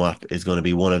in what is going to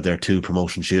be one of their 2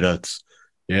 promotion shootouts.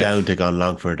 Yeah. Down take on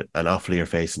Longford, and Offaly are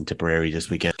facing Tipperary this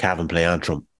weekend. Cavan play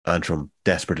Antrim. Antrim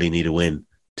desperately need a win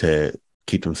to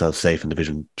keep themselves safe in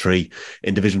Division 3.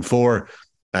 In Division 4,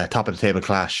 top of the table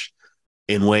clash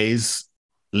in Ways.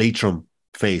 Leitrim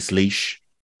face Laois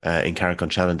in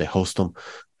Carrick-on-Shannon. They host them.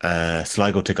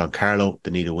 Sligo take on Carlow.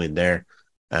 They need a win there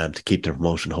to keep their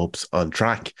promotion hopes on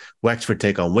track. Wexford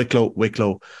take on Wicklow.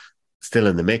 Wicklow still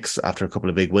in the mix after a couple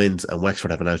of big wins, and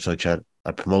Wexford have an outside shot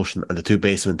at promotion. And the 2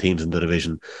 basement teams in the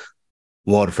division,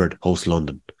 Waterford host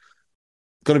London.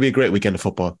 It's going to be a great weekend of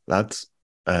football, lads.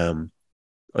 I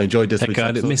enjoyed this week.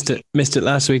 God, missed it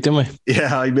last week, didn't we?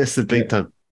 Yeah, I missed it big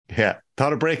time. Yeah,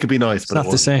 thought a break could be nice, but it's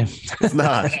not the same. It's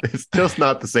not. It's just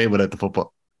not the same without the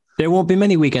football. There won't be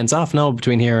many weekends off now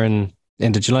between here and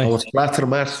end of July. Oh, it's flat to the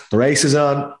mat. The race is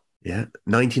on. Yeah,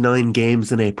 99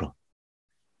 games in April.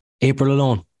 April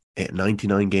alone.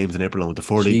 99 games in April alone, with the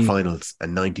 4 league finals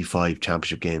and 95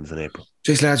 championship games in April.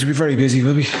 Jeez, lads, we'll be very busy,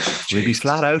 will we? We'll be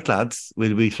flat out, lads.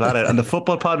 We'll be flat out. And the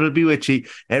football pod will be with you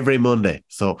every Monday.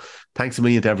 So thanks a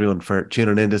million to everyone for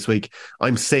tuning in this week.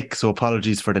 I'm sick, so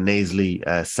apologies for the nasally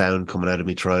sound coming out of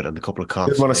me throughout and a couple of coughs.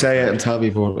 I didn't want to say it and tell me,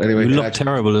 but anyway. You look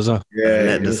terrible, as well. Yeah.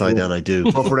 Letting the side down, I do.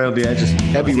 Up around the edges.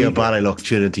 See how bad I look.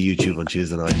 Tune into YouTube on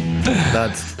Tuesday night.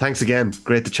 Lads, thanks again.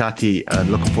 Great to chat to you,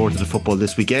 and looking forward to the football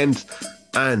this weekend.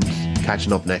 And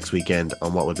catching up next weekend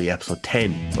on what will be episode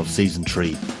 10 of season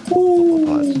 3.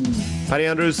 Paddy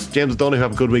Andrews, James O'Donoghue,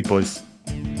 have a good week, boys.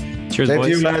 Cheers, Thank boys.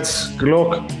 you, lads. Good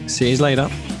luck. See you later.